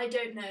I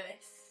don't know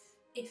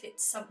if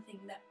it's something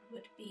that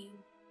would be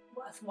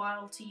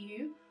worthwhile to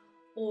you,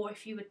 or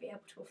if you would be able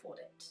to afford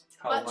it.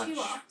 How much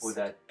would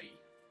that be?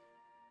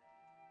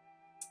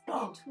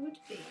 It would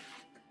be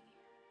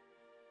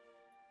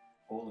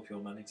All of your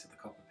money to the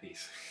copper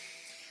piece.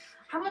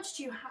 How much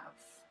do you have?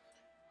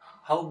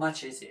 How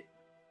much is it?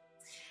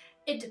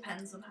 It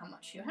depends on how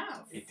much you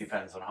have. It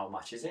depends on how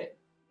much is it.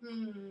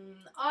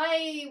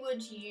 I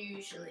would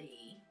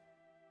usually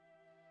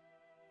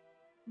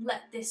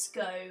let this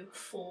go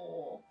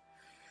for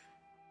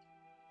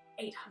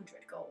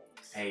 800 gold.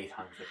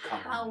 800, come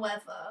on.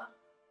 However,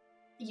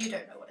 you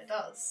don't know what it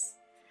does.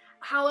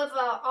 However,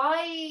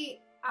 I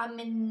am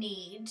in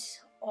need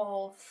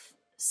of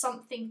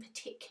something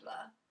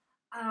particular,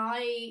 and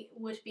I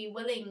would be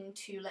willing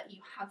to let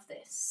you have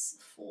this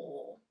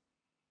for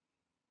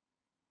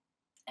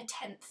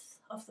 1/10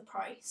 of the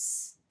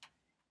price,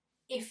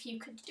 if you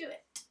could do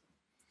it.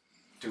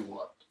 Do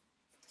what?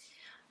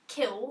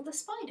 Kill the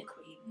Spider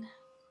Queen.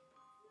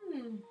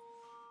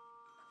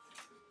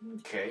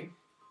 Okay.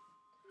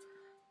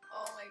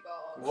 Oh my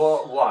god.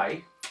 Well,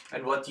 why?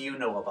 And what do you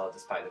know about the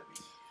Spider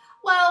Queen?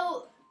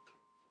 Well,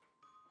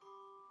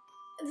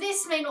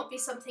 this may not be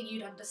something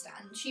you'd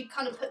understand. She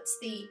kind of puts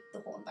the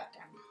horn back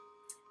down.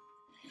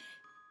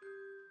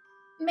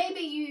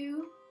 Maybe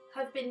you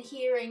have been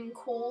hearing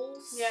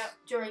calls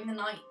during the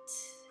night.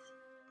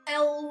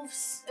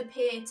 Elves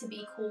appear to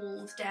be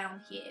called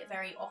down here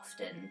very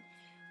often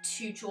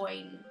to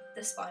join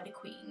the Spider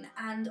Queen,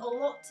 and a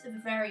lot of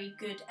very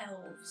good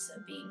elves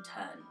are being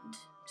turned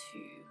to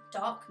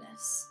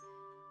darkness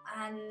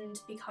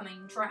and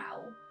becoming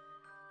drow,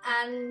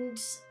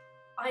 and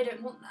I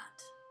don't want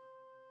that.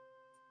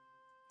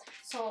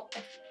 So,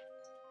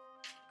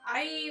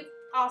 I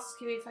asked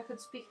you if I could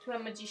speak to a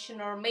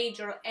magician or a mage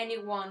or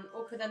anyone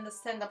who could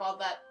understand about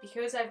that,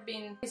 because I've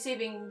been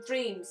receiving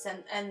dreams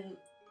and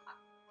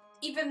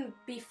even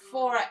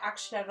before I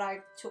actually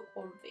arrived to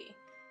Olvi.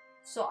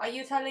 So are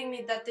you telling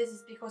me that this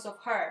is because of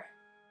her?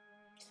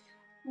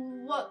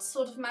 What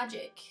sort of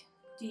magic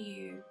do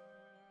you...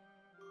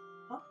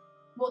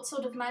 What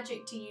sort of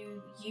magic do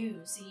you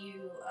use? Are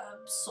you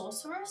a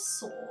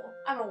sorceress or...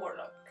 I'm a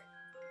warlock.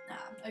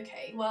 Ah,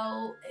 okay,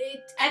 well,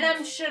 And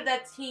I'm sure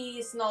that he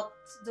is not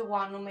the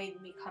one who made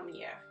me come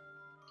here.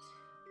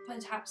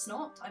 Perhaps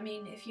not. I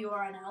mean, if you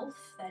are an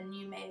elf, then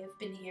you may have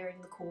been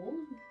hearing the call.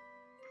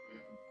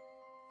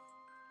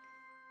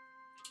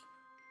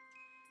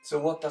 So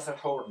what does a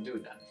horn do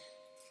then?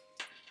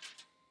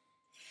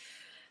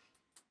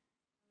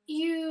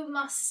 You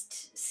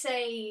must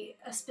say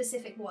a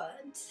specific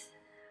word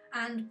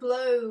and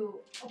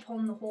blow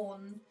upon the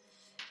horn.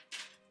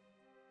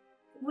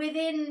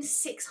 Within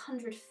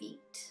 600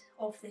 feet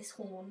of this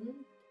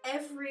horn,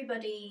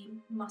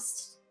 everybody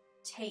must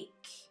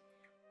take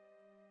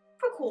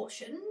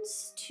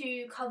precautions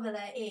to cover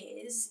their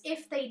ears.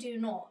 If they do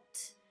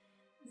not,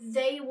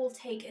 they will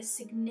take a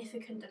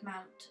significant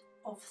amount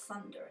of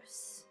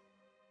thunderous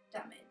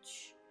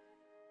damage.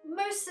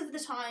 Most of the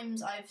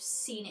times I've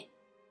seen it,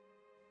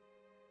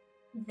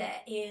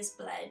 their ears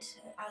bled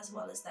as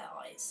well as their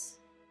eyes.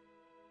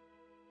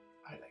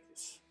 I like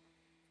this.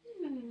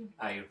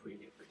 I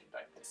really, really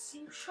like this.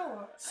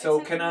 Sure. So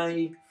can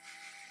I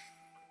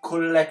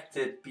collect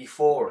it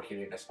before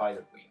killing the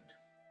Spider Queen?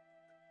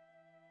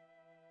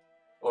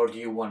 Or do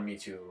you want me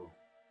to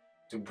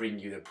bring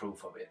you the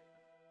proof of it?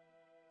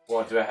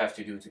 What do I have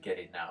to do to get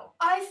it now?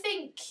 I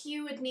think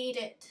you would need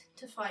it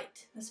to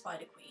fight the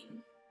Spider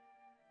Queen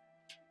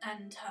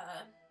and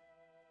her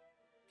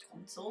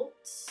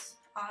consorts.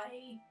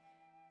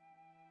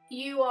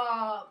 You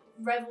are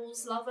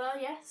Revel's lover,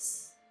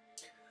 yes?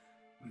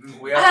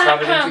 We are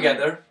traveling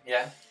together,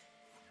 yeah.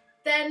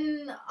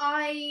 Then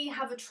I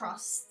have a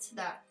trust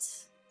that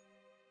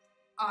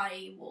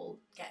I will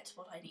get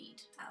what I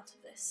need out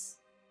of this.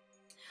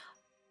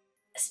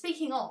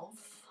 Speaking of,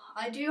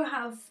 I do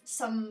have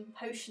some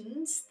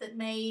potions that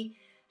may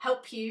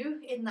help you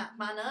in that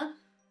manner.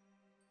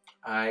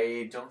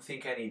 I don't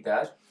think I need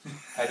that.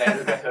 And I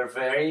look at her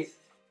very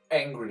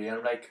angrily.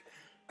 I'm like,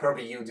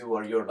 probably you do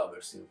or your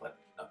lovers do, but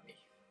not me.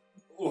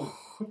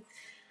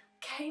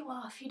 Okay,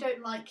 well, if you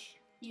don't like,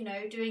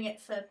 doing it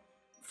for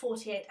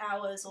 48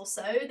 hours or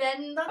so,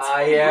 then that's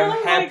I fine. am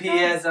Oh my happy God.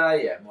 as I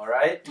am,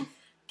 alright?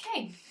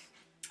 Okay,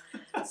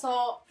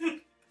 So,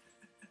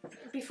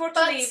 before to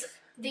but leave,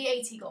 the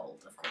 80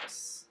 gold, of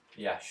course.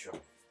 Yeah, sure.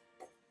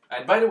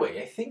 And by the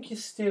way, I think you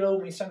still owe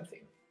me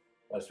something.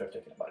 Whilst we're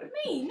talking about it.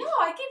 me? No,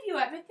 I give you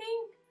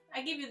everything.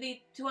 I give you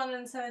the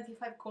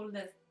 275 gold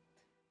that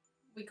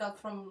we got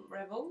from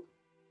Revel.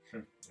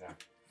 Yeah.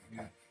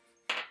 Okay.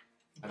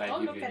 And I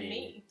Don't give look you at the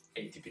me.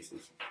 80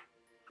 pieces.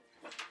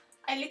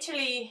 I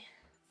literally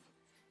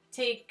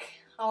take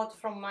out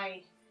from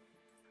my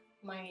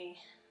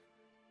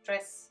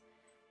dress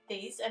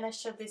these and I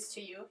show this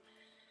to you.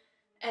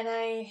 And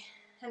I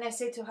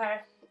say to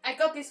her, I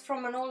got this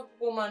from an old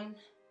woman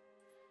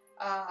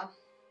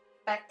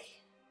back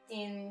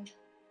in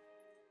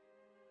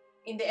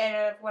the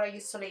area where I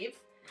used to live.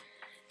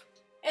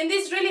 And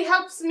this really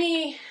helps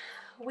me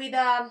with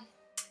a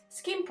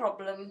skin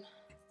problem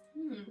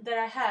that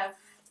I have.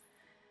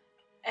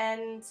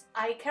 And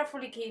I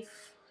carefully give,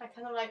 I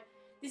kind of like,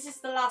 this is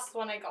the last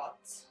one I got.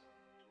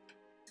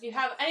 Do you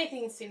have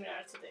anything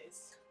similar to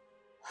this?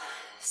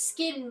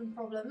 Skin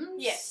problems?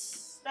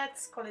 Yes,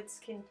 let's call it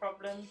skin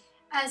problem.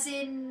 As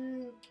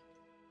in,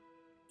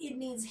 it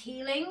needs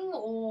healing,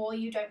 or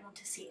you don't want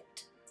to see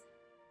it?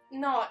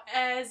 No,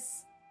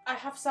 as I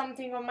have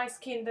something on my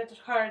skin that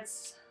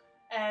hurts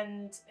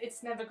and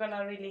it's never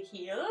gonna really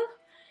heal.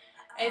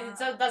 And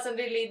it doesn't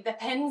really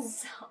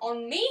depends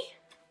on me.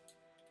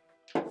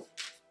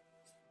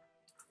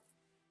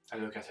 I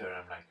look at her and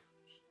I'm like,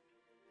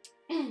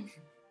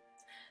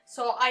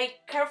 So I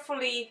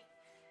carefully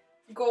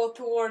go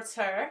towards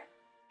her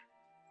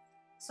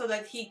so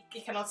that he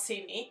cannot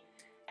see me.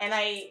 And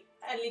I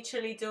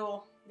literally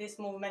do this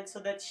movement so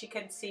that she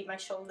can see my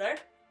shoulder.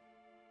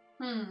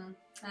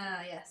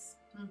 Ah, yes.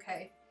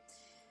 Okay.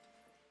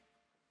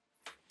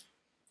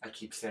 I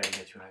keep staring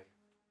at you like,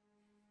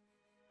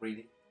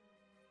 really?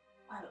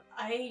 Well,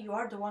 you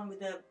are the one with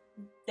the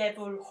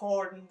devil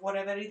horn,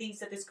 whatever it is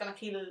that is gonna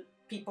kill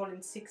people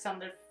in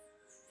 600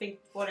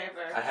 feet,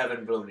 whatever. I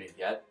haven't blown it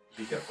yet.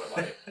 Be careful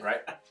about it,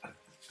 right?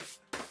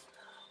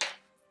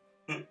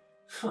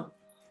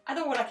 I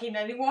don't want to kill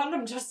anyone,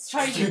 I'm just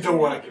trying You to... don't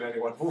want to kill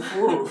anyone.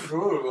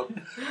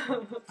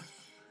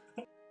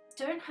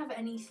 Don't have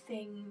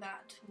anything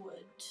that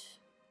would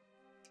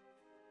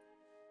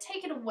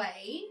take it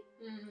away.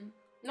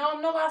 No,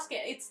 I'm not asking.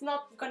 It's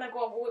not gonna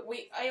go.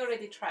 I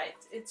already tried.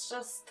 It's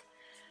just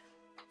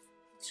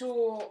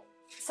to.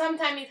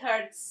 Sometimes it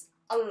hurts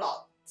a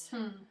lot,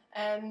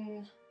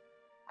 and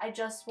I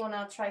just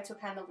wanna try to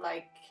kind of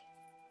like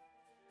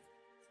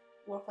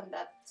work on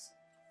that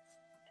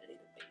a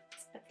little bit,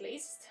 at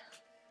least.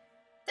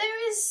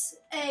 There is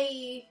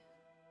a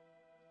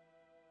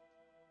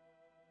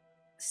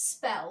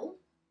spell.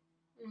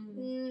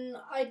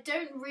 I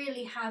don't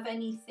really have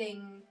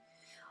anything.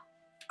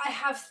 I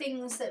have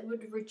things that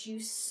would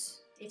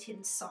reduce it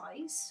in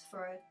size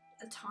for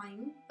a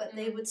time, but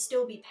they would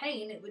still be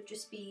pain. It would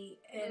just be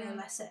in a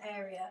lesser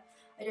area.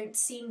 I don't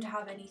seem to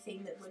have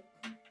anything that would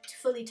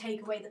fully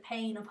take away the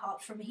pain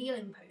apart from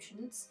healing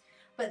potions,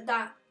 but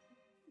that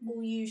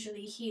will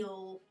usually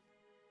heal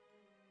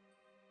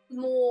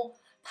more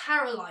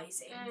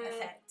paralyzing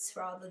effects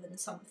rather than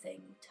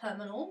something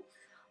terminal.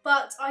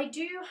 But I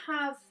do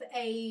have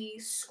a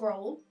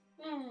scroll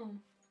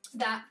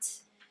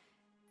that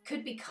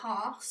could be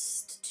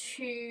cast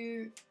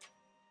to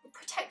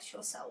protect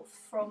yourself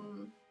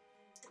from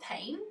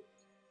pain,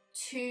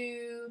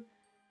 to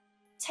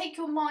take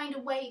your mind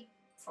away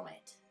from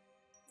it.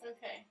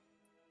 Okay.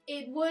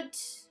 It would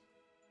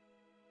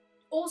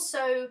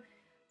also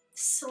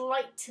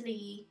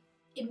slightly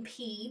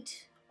impede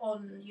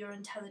on your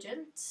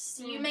intelligence.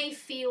 You may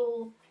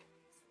feel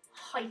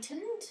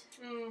heightened,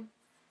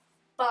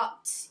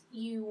 but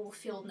you will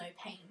feel no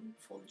pain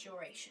for the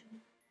duration.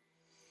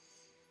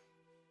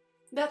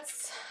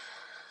 That's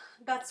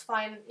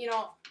fine. You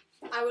know,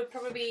 I would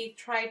probably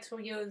try to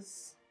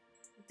use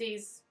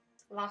this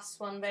last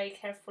one very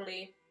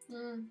carefully,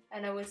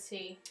 and I will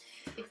see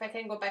if I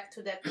can go back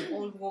to that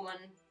old woman.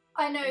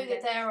 I know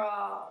that there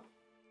are...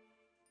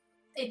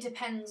 It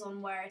depends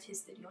on where it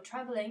is that you're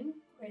travelling.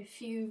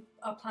 If you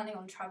are planning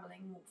on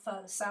travelling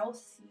further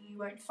south, you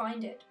won't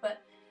find it,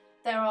 but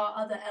there are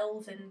other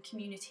elven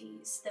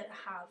communities that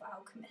have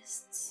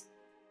alchemists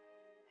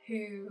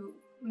who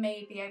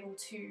may be able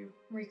to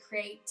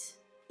recreate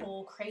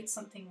or create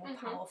something more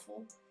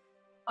powerful.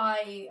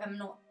 I am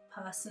not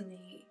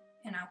personally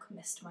an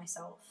alchemist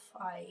myself.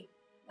 I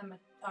am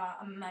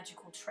a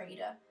magical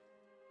trader.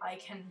 I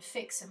can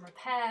fix and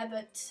repair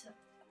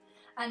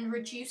and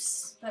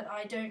reduce, but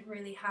I don't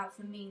really have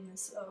the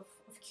means of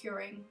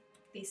curing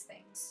these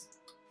things.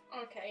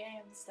 Okay,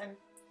 I understand.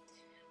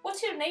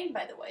 What's your name,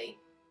 by the way?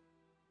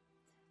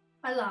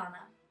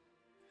 Alana.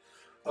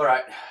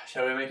 Alright,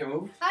 shall we make a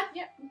move?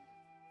 Yeah.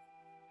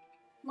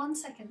 1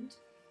 second.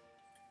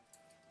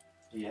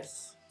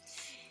 Yes.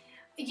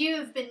 You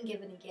have been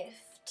given a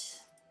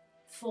gift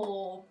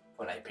for...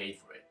 Well, I paid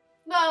for it.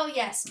 Well,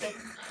 yes, but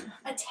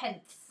a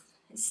 10th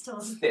is still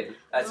Still,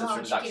 that's a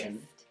large transaction.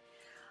 gift.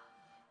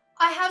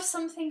 I have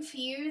something for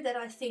you that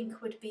I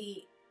think would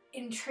be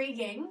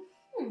intriguing.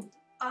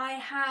 I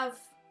have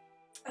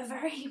a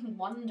very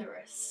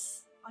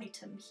wondrous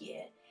item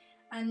here,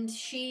 and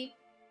she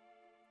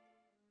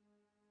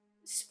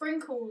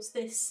sprinkles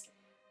this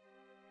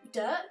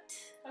dirt.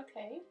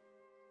 Okay.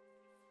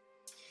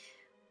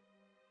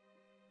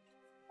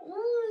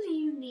 All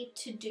you need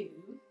to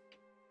do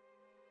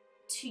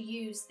to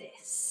use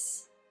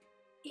this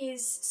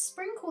is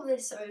sprinkle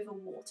this over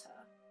water.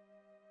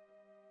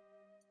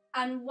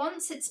 And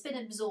once it's been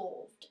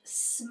absorbed,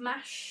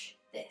 smash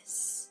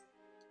this.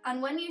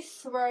 And when you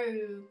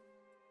throw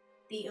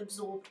the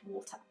absorbed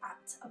water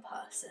at a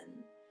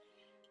person,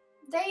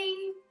 they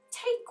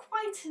take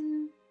quite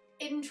an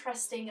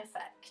interesting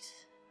effect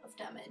of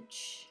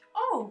damage.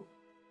 Oh!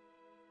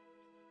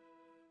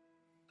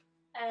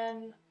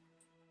 And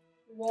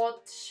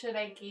what should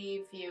I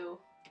give you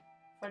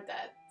for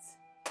that?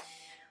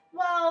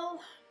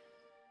 Well,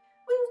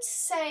 we would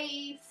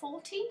say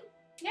 40.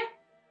 Yeah,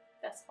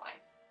 that's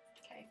fine.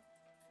 Okay.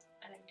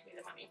 And then give me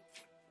the money.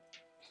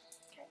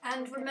 Okay.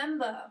 And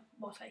remember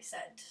what I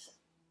said,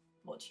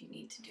 what you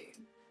need to do,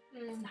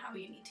 and how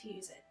you need to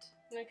use it.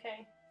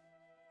 Okay.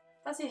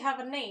 Does it have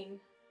a name?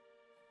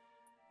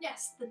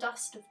 Yes, the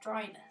dust of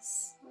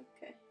dryness.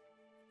 Okay.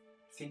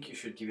 I think you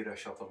should give it a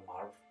shot of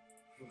Marv.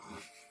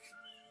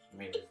 I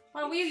mean,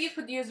 Well, you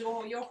could use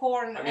your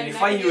horn. I mean, and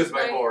if I use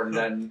my my horn,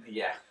 then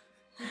yeah.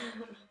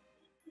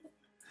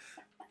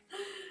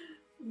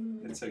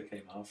 It's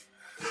okay, Marv.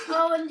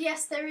 Oh, and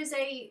yes, there is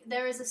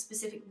a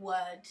specific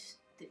word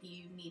that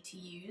you need to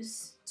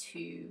use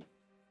to,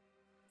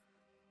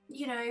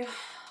 you know.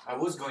 I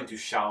was going to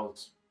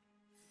shout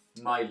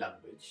my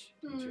language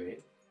into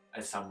it,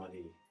 as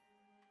somebody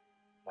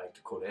like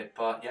to call it,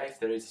 but yeah, if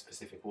there is a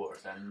specific word,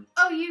 then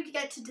Oh, you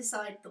get to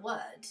decide the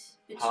word,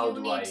 but How you'll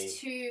do need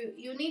I-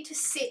 you'll need to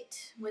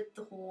sit with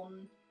the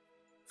horn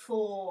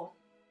for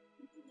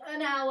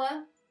an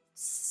hour,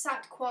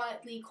 sat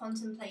quietly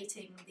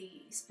contemplating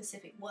the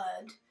specific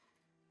word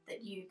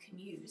that you can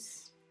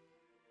use.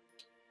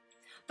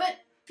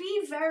 But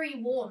be very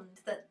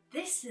warned that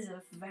this is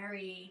a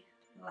very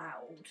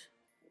loud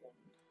horn.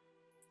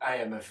 I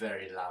am a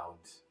very loud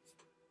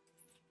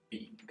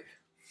being.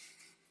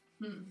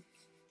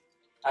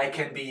 I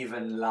can be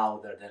even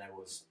louder than I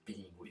was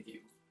being with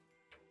you.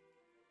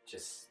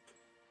 Just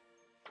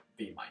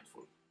be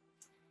mindful.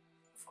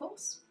 Of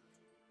course.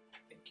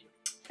 Thank you.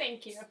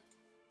 Thank you.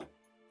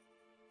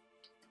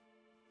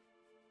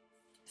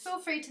 Feel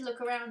free to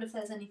look around if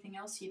there's anything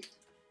else you'd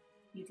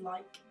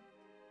like.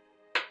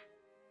 I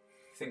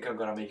think I'm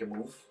gonna make a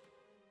move,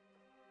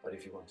 but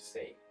if you want to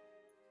stay.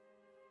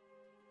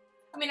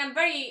 I mean, I'm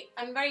very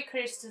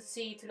curious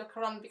to look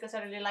around because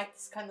I really like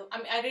this kind of. I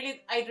mean,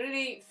 I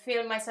really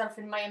feel myself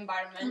in my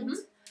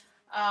environment.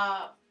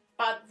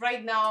 But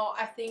right now,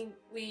 I think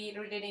we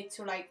really need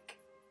to like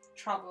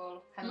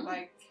travel. Kind of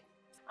like,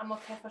 I'm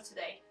okay for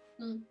today.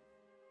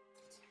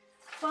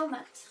 Well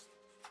met.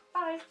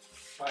 Bye.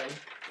 Bye.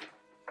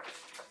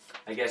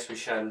 I guess we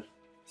shall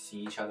see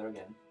each other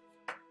again.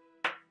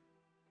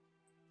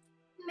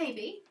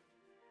 Maybe.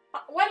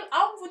 Well,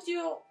 how would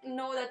you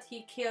know that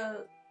he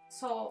killed?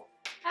 So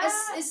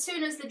As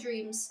soon as the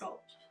dreams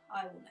stop,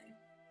 I will know.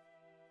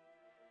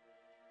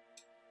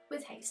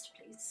 With haste,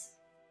 please.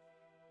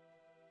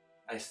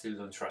 I still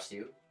don't trust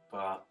you,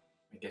 but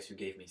I guess you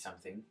gave me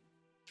something.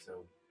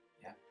 So,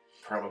 yeah,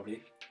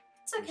 probably.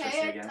 It's We shall see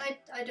okay, again.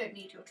 I don't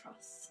need your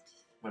trust.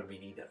 Well, me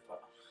neither,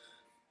 but...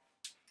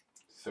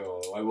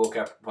 So, I woke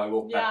Yeah,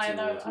 back I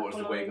know, towards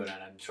the I follow. wagon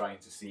and I'm trying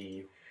to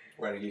see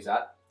where he's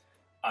at.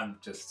 I'm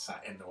just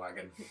sat in the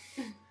wagon.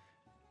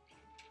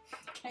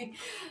 Okay.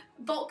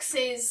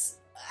 Boxes,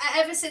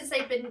 ever since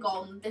they've been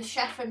gone, the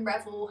chef and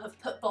Revel have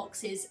put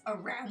boxes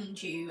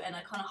around you and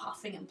are kind of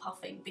huffing and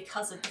puffing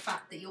because of the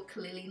fact that you're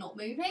clearly not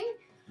moving.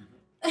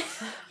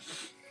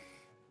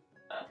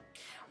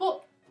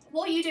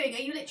 What are you doing?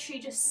 Are you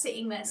literally just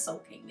sitting there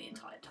sulking the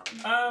entire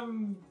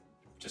time?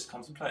 Just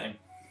contemplating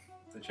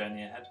the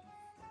journey ahead.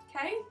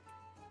 Okay.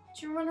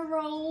 Do you want to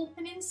roll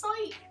an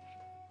insight?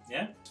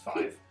 Yeah, it's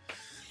 5.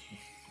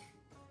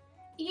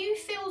 You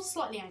feel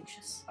slightly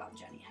anxious about the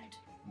journey ahead.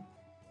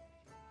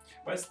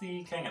 Where's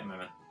the king at the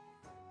moment?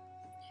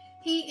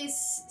 He is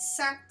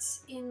sat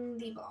in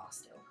the bar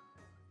still.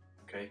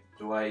 Okay.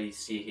 Do I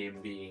see him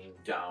being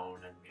down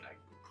and be like?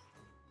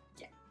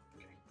 Yeah.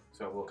 Okay.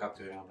 So I walk up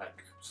to him. I'm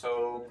like,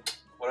 so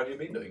what have you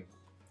been doing?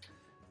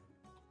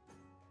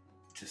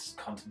 Just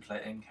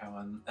contemplating how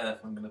on earth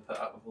I'm going to put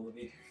up with all of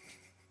you.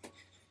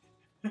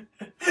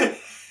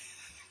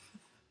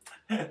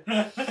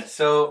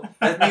 So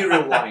let me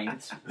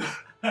rewind.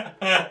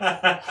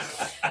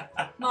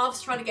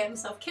 Marv's trying to get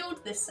himself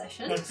killed this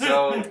session.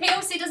 So He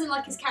obviously doesn't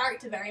like his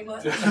character very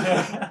much.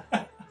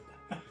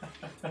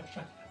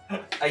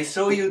 I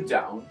saw you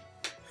down,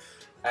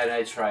 and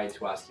I tried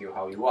to ask you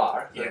how you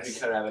are, so that we Yes.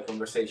 can have a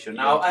conversation.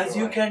 Yeah, Now, as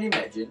you're you right. can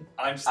imagine,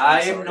 I'm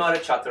I sorry. am not a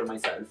chatter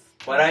myself,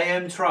 but I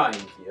am trying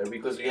here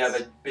because we have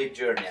a big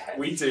journey ahead.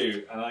 We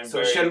do, and I'm So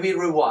very... shall we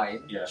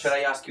rewind? Yes. Shall I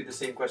ask you the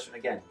same question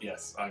again?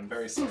 Yes, I'm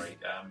very sorry.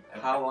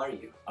 How are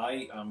you?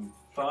 I am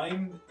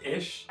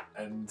fine-ish,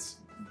 and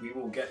we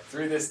will get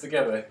through this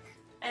together.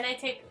 And I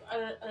take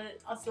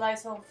a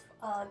slice of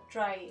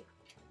dry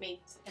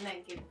meat and I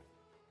give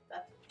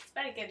that. It's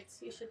very good.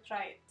 You should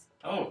try it.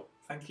 Oh,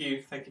 thank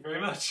you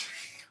very much.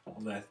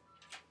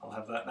 I'll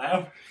have that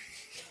now.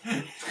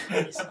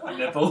 A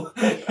nibble.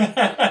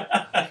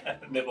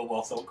 Nibble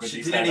whilst awkwardly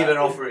She staring didn't at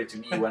even me. offer it to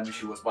me when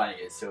she was buying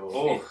it, so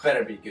Oh. it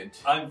better be good.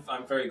 I'm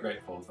very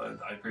grateful.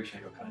 I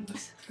appreciate your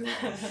kindness.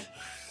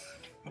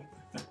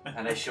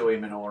 And I show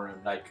him an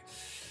orange, like,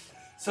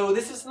 so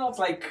this is not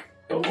like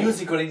a Oh.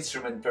 musical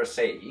instrument per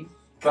se, Can I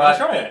but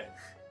try it?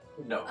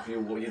 no,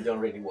 you don't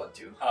really want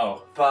to.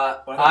 Oh,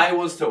 But Why not? I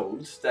was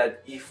told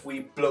that if we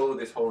blow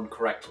this horn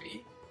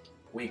correctly,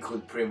 we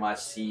could pretty much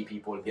see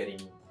people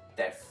getting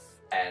deaf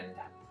and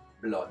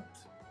blood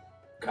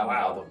coming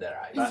Wow. out of their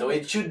eyes. That- So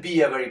it should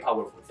be a very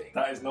powerful thing.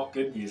 that is not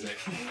good music.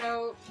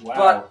 No. Wow.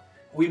 But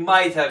we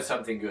might have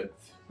something good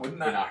wouldn't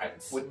in our that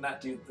hands. wouldn't that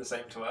do the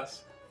same to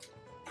us?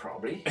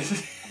 Probably.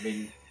 I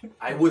mean,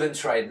 I wouldn't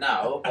try it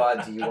now,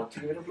 but do you want to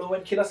give it a blow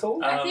and kill us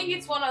all? I think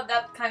it's one of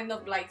that kind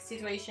of like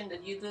situation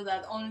that you do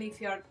that only if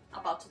you're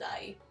about to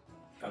die.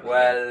 Okay.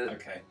 Well-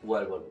 okay.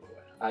 Well.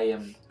 I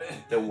am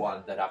the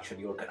one that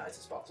actually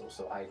organizes battles,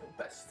 so I know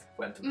best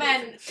when to blow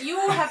Man, things. you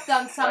have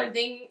done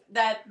something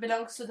that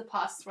belongs to the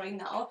past right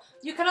now.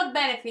 You cannot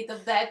benefit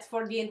of that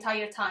for the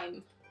entire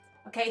time.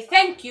 Okay,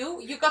 thank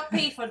you. You got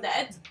paid for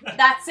that.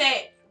 That's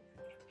it.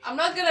 I'm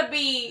not gonna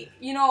be,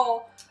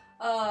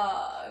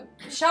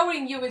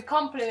 showering you with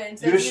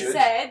compliments You as you should.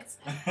 said.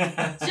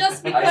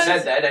 Just because. I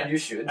said that, and you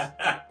should.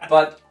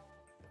 But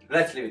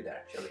let's leave it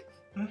there, shall we?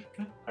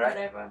 Alright?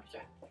 Whatever.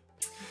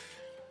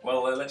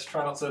 Well, let's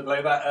try not to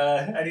blow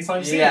that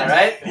anytime soon. Yeah,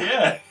 right?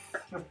 Yeah.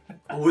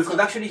 We could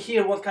actually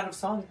hear what kind of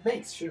sound it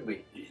makes, shouldn't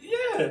we?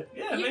 Yeah.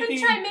 You Maybe.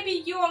 can try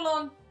maybe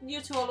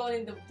you two alone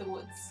in the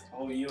woods.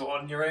 Or you're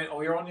on your own.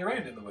 Or you're on your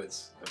own in the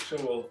woods. I'm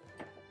sure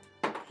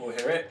we'll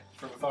hear it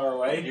from far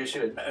away You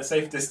should. at a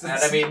safe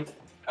distance. And I mean,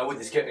 I wouldn't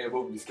be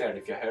scared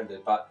if you heard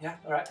it, but yeah,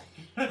 alright.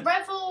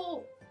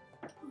 Revel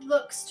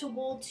looks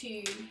towards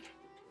you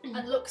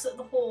and looks at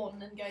the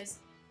horn and goes,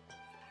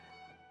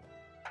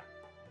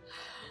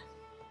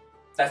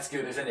 That's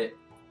good, isn't it?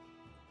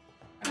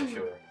 And I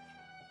show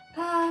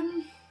her.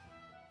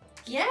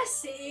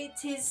 yes, it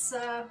is,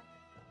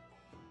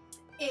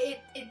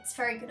 it's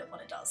very good at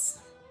what it does.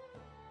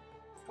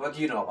 What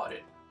do you know about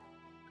it?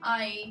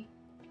 I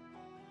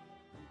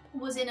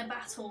was in a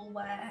battle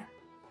where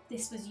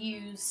this was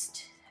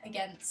used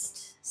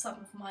against some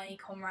of my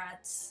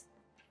comrades.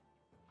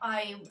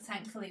 I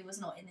thankfully was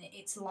not in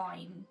its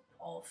line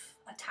of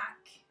attack,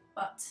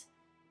 but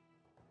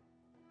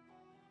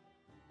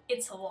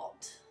it's a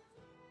lot.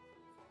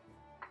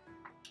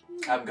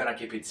 I'm gonna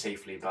keep it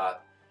safely,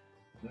 but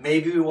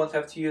maybe we won't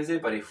have to use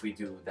it, but if we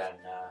do, then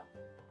I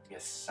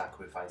guess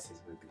sacrifices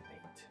will be made.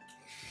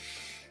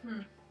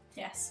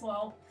 Yes,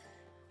 well,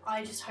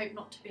 I just hope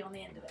not to be on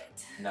the end of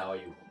it. No,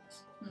 you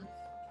won't.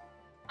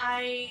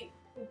 I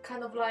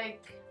kind of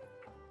like.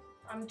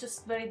 I'm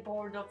just very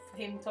bored of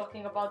him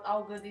talking about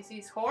how good is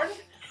his horn.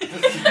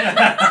 With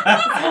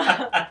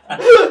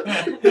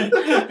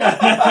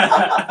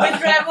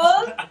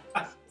Rebel.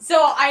 So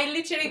I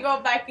literally go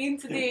back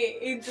into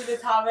the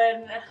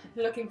tavern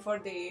looking for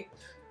the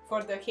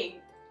king.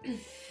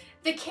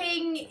 The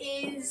king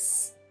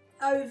is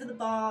over the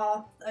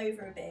bar,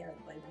 over a beer at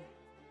the moment.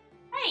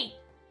 Hey!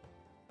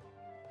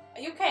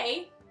 Are you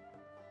okay?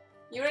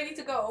 You ready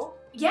to go?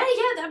 Yeah,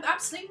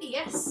 absolutely,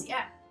 yes,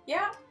 yeah.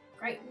 Yeah?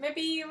 Great.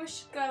 Maybe we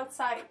should go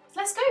outside.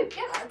 Let's go, yeah.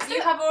 let's Do do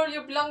you it. have all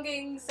your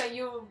belongings? Are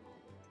you...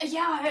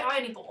 Yeah, I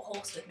only bought a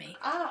horse with me.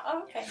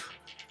 Ah, okay.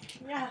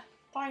 Yeah,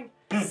 fine.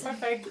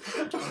 Perfect.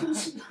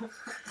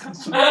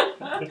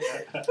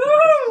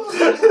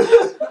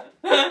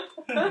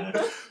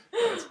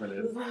 That's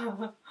brilliant.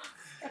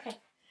 Okay,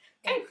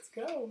 let's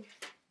go.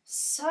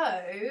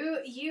 So,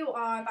 you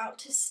are about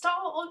to start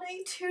on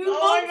a 2-month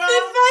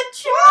Oh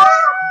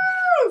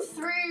adventure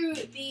through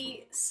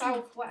the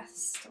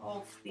southwest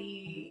of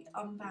the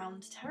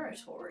Unbound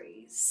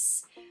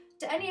Territories.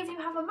 Do any of you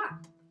have a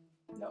map?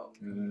 No.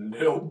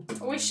 Nope.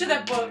 We should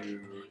have put,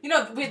 you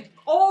know, with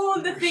all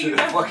the We things should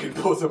have that... fucking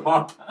put them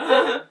up.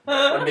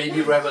 Or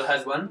maybe Rebel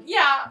has one.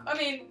 Yeah, I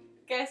mean,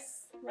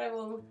 guess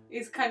Rebel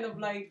is kind of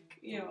like,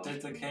 you know...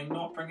 Did the king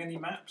not bring any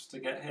maps to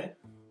get here?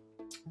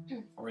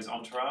 Or his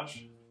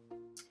entourage?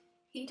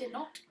 He did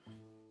not.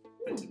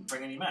 They didn't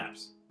bring any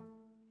maps?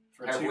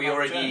 For a Have we 2-month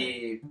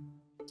already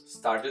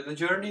started the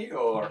journey,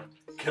 or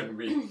can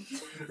we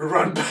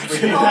run back? to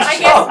Oh, the I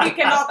shop? guess we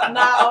cannot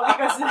now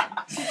because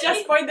she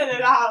just pointed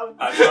it out.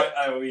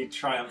 We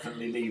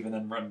triumphantly leave and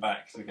then run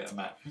back to get a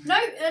map. No,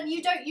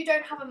 you don't. You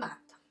don't have a map.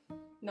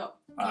 No.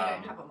 You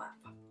don't have a map.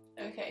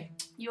 Okay.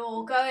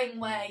 You're going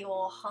where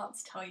your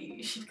hearts tell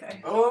you should go.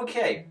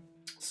 Okay,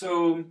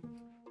 so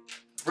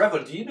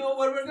Rebel, do you know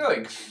where we're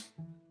going?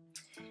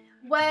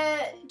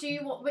 Where do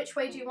you want? Which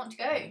way do you want to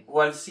go?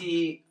 Well,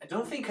 see, I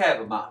don't think I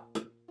have a map.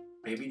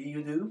 Maybe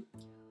you do?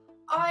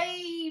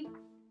 I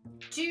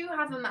do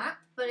have a map,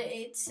 but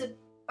it's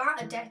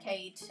about a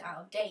decade out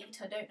of date.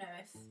 I don't know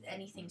if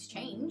anything's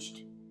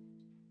changed.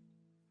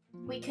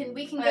 We can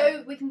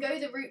go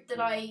the route that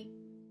I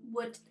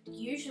would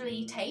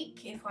usually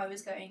take if I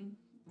was going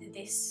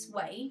this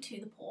way to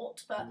the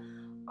port, but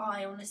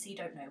I honestly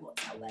don't know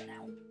what's out there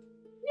now.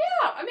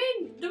 Yeah, I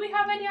mean, do we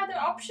have any other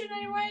option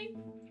anyway?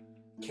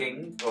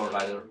 King, or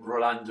rather,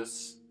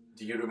 Rolandus,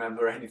 do you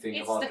remember anything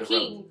It's about the the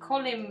king. road?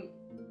 Call him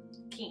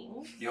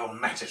king. Your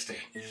Majesty.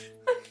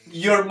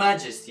 Your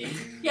Majesty,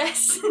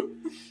 Yes.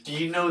 do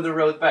you know the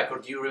road back, or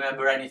do you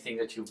remember anything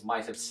that you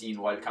might have seen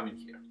while coming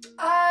here?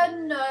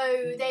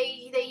 No.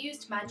 They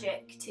used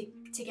magic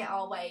to get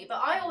our way,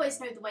 but I always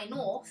know the way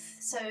north.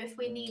 So if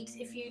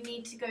you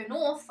need to go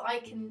north, I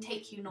can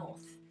take you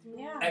north.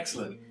 Yeah.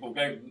 Excellent. We'll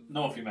go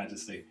north, Your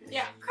Majesty.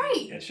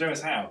 Great. Yeah, show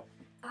us how.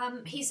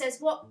 He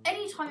says,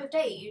 any time of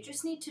day, you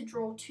just need to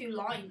draw 2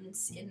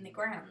 lines in the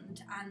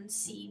ground and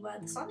see where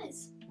the sun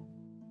is.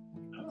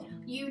 Oh.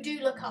 You do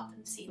look up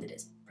and see that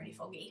it's pretty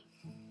foggy.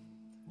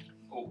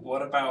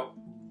 What about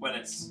when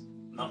it's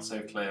not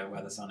so clear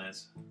where the sun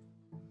is?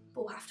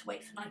 We'll have to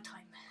wait for night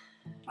time.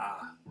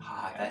 Ah,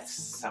 that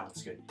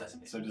sounds good,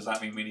 doesn't it? So does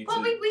that mean we need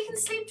Well, to... we can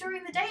sleep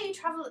during the day,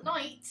 travel at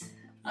night.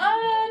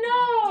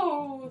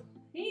 No!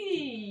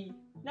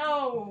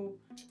 No!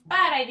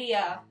 Bad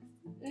idea!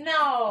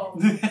 No!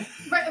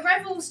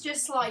 Revel's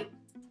just like,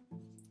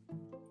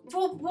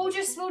 we'll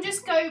just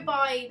go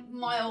by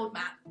my old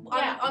map.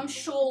 Yeah. I'm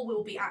sure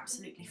we'll be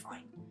absolutely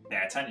fine.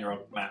 Yeah, a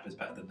 10-year-old map is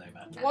better than no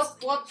map.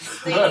 What's No,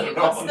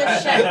 the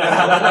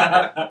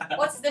chef?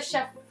 What's the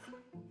chef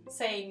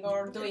saying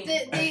or doing?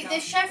 The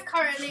chef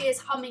currently is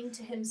humming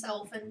to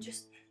himself and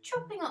just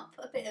chopping up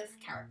a bit of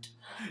carrot.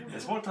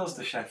 Yes, what does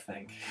the chef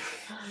think?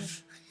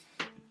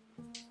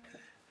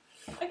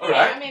 Okay,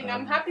 Alright. I mean,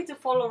 I'm happy to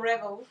follow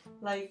Revel.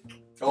 Like,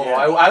 Oh, Yeah.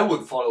 I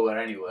would follow her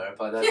anywhere,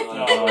 but that's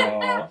not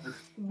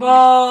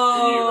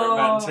Oh, you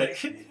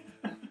romantic.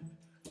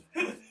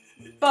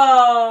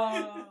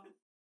 Boom!